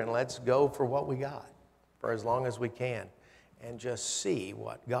gear and let's go for what we got for as long as we can and just see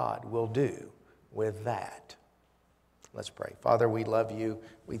what God will do with that. Let's pray. Father, we love you.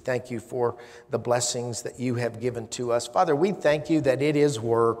 We thank you for the blessings that you have given to us. Father, we thank you that it is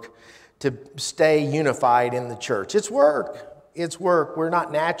work to stay unified in the church. It's work. It's work. We're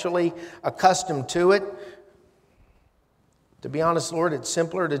not naturally accustomed to it. To be honest, Lord, it's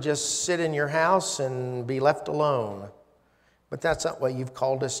simpler to just sit in your house and be left alone. But that's not what you've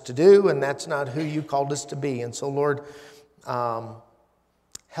called us to do, and that's not who you called us to be. And so, Lord,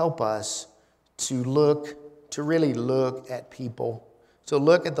 help us to really look at people, to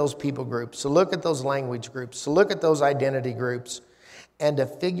look at those people groups, to look at those language groups, to look at those identity groups, and to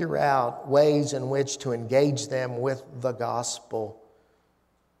figure out ways in which to engage them with the gospel.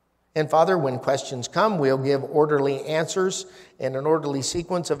 And Father, when questions come, we'll give orderly answers in an orderly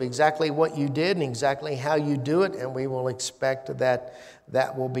sequence of exactly what you did and exactly how you do it, and we will expect that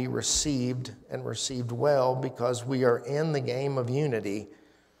that will be received and received well because we are in the game of unity.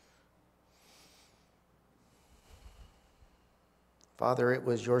 Father, it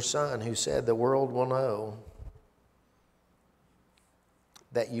was your Son who said the world will know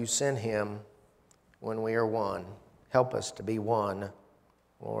that you sent him when we are one. Help us to be one,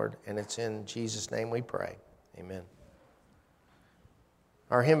 Lord, and it's in Jesus' name we pray. Amen.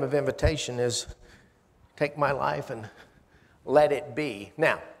 Our hymn of invitation is, take my life and let it be.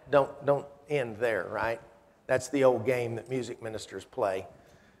 Now, don't end there, right? That's the old game that music ministers play,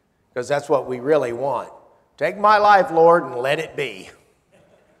 because that's what we really want. Take my life, Lord, and let it be.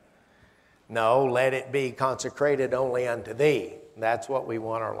 No, let it be consecrated only unto thee. That's what we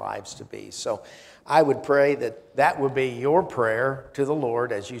want our lives to be. So I would pray that that would be your prayer to the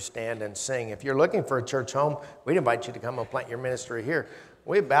Lord as you stand and sing. If you're looking for a church home, we'd invite you to come and plant your ministry here.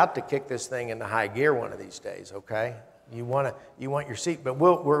 We're about to kick this thing into high gear one of these days, okay? You want your seat, but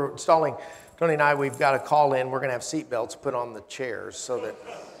we're installing, Tony and I, we've got a call in. We're going to have seat belts put on the chairs so that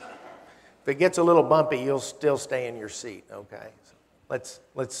if it gets a little bumpy, you'll still stay in your seat, okay? So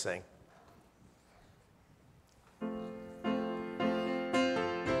let's sing.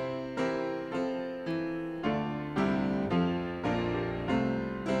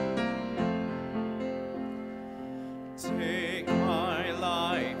 Take my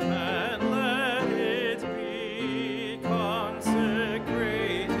life and let it be consecrated,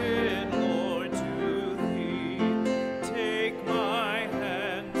 Lord, to thee. Take my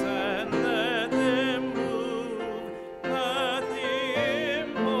hands and let them move at the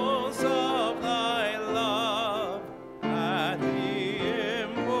impulse of thy love, at the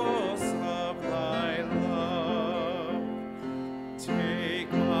impulse of thy love.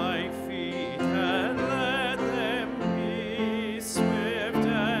 Take my feet and let them be swift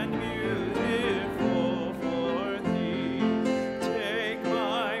and beautiful for thee. Take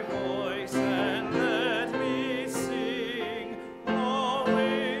my voice and let me sing,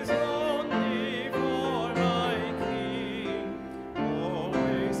 always only for my King,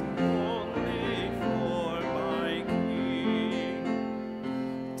 always only for my King.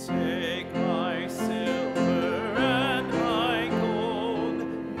 Take my silver and my gold,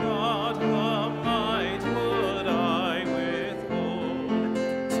 not a mite would I withhold.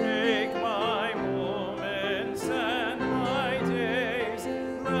 Take my moments and my days,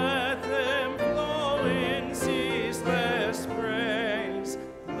 let them flow in ceaseless praise.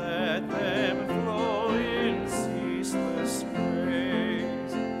 Let them flow in ceaseless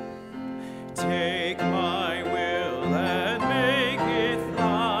praise. Take my will and make it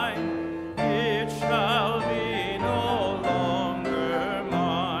thine. It shall be no longer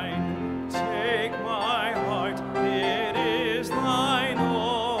mine. Take my heart, it is thine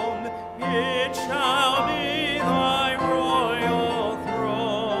own. It shall be thy royal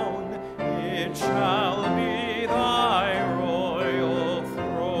throne. It shall be thy royal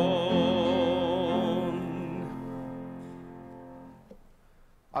throne.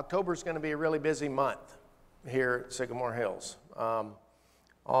 October is going to be a really busy month here at Sycamore Hills. On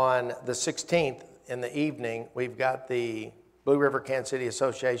the 16th, in the evening, we've got the Blue River Kansas City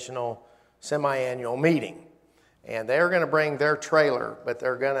Associational semi-annual meeting. And they're going to bring their trailer, but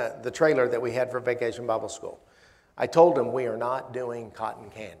the trailer that we had for Vacation Bible School. I told them we are not doing cotton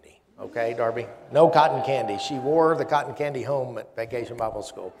candy. Okay, Darby? No cotton candy. She wore the cotton candy home at Vacation Bible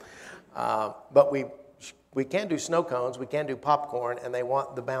School. But we can do snow cones, we can do popcorn, and they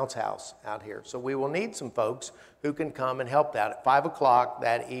want the bounce house out here. So we will need some folks who can come and help that at 5 o'clock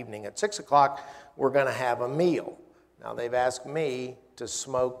that evening. At 6 o'clock, we're going to have a meal. Now, they've asked me to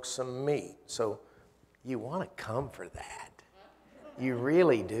smoke some meat. So you want to come for that. You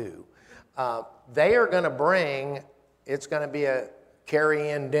really do. They are going to bring, it's going to be a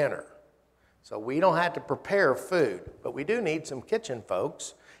carry-in dinner. So we don't have to prepare food, but we do need some kitchen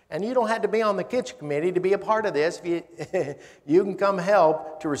folks. And you don't have to be on the kitchen committee to be a part of this. You can come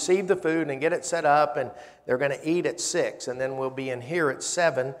help to receive the food and get it set up, and they're going to eat at 6, and then we'll be in here at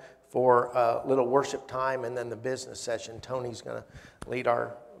 7 for a little worship time, and then the business session. Tony's going to lead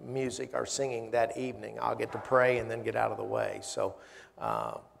our music, our singing that evening. I'll get to pray and then get out of the way. So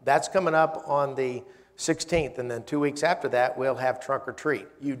that's coming up on the 16th, and then 2 weeks after that, we'll have trunk or treat.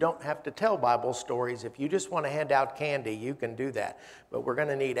 You don't have to tell Bible stories. If you just want to hand out candy, you can do that. But we're going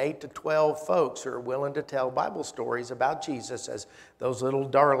to need 8 to 12 folks who are willing to tell Bible stories about Jesus as those little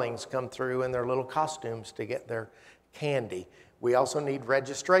darlings come through in their little costumes to get their candy. We also need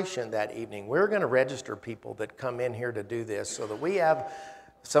registration that evening. We're going to register people that come in here to do this so that we have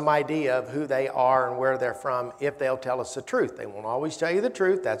some idea of who they are and where they're from if they'll tell us the truth. They won't always tell you the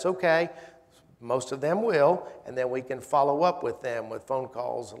truth. That's okay. Most of them will, and then we can follow up with them with phone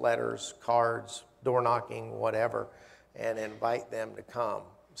calls, letters, cards, door knocking, whatever, and invite them to come.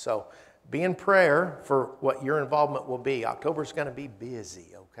 So be in prayer for what your involvement will be. October's going to be busy,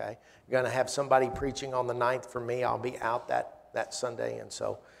 okay? You're going to have somebody preaching on the 9th for me. I'll be out that Sunday, and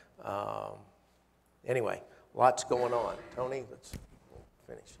so anyway, lots going on. Tony, let's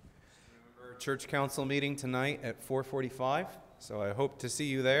finish. Remember church council meeting tonight at 4:45, so I hope to see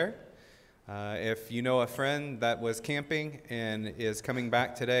you there. If you know a friend that was camping and is coming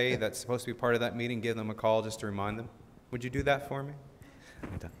back today that's supposed to be part of that meeting, give them a call just to remind them. Would you do that for me?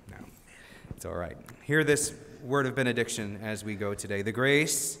 No. It's all right. Hear this word of benediction as we go today. The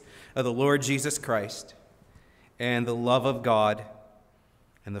grace of the Lord Jesus Christ and the love of God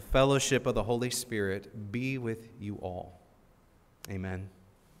and the fellowship of the Holy Spirit be with you all. Amen.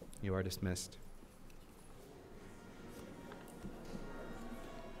 You are dismissed.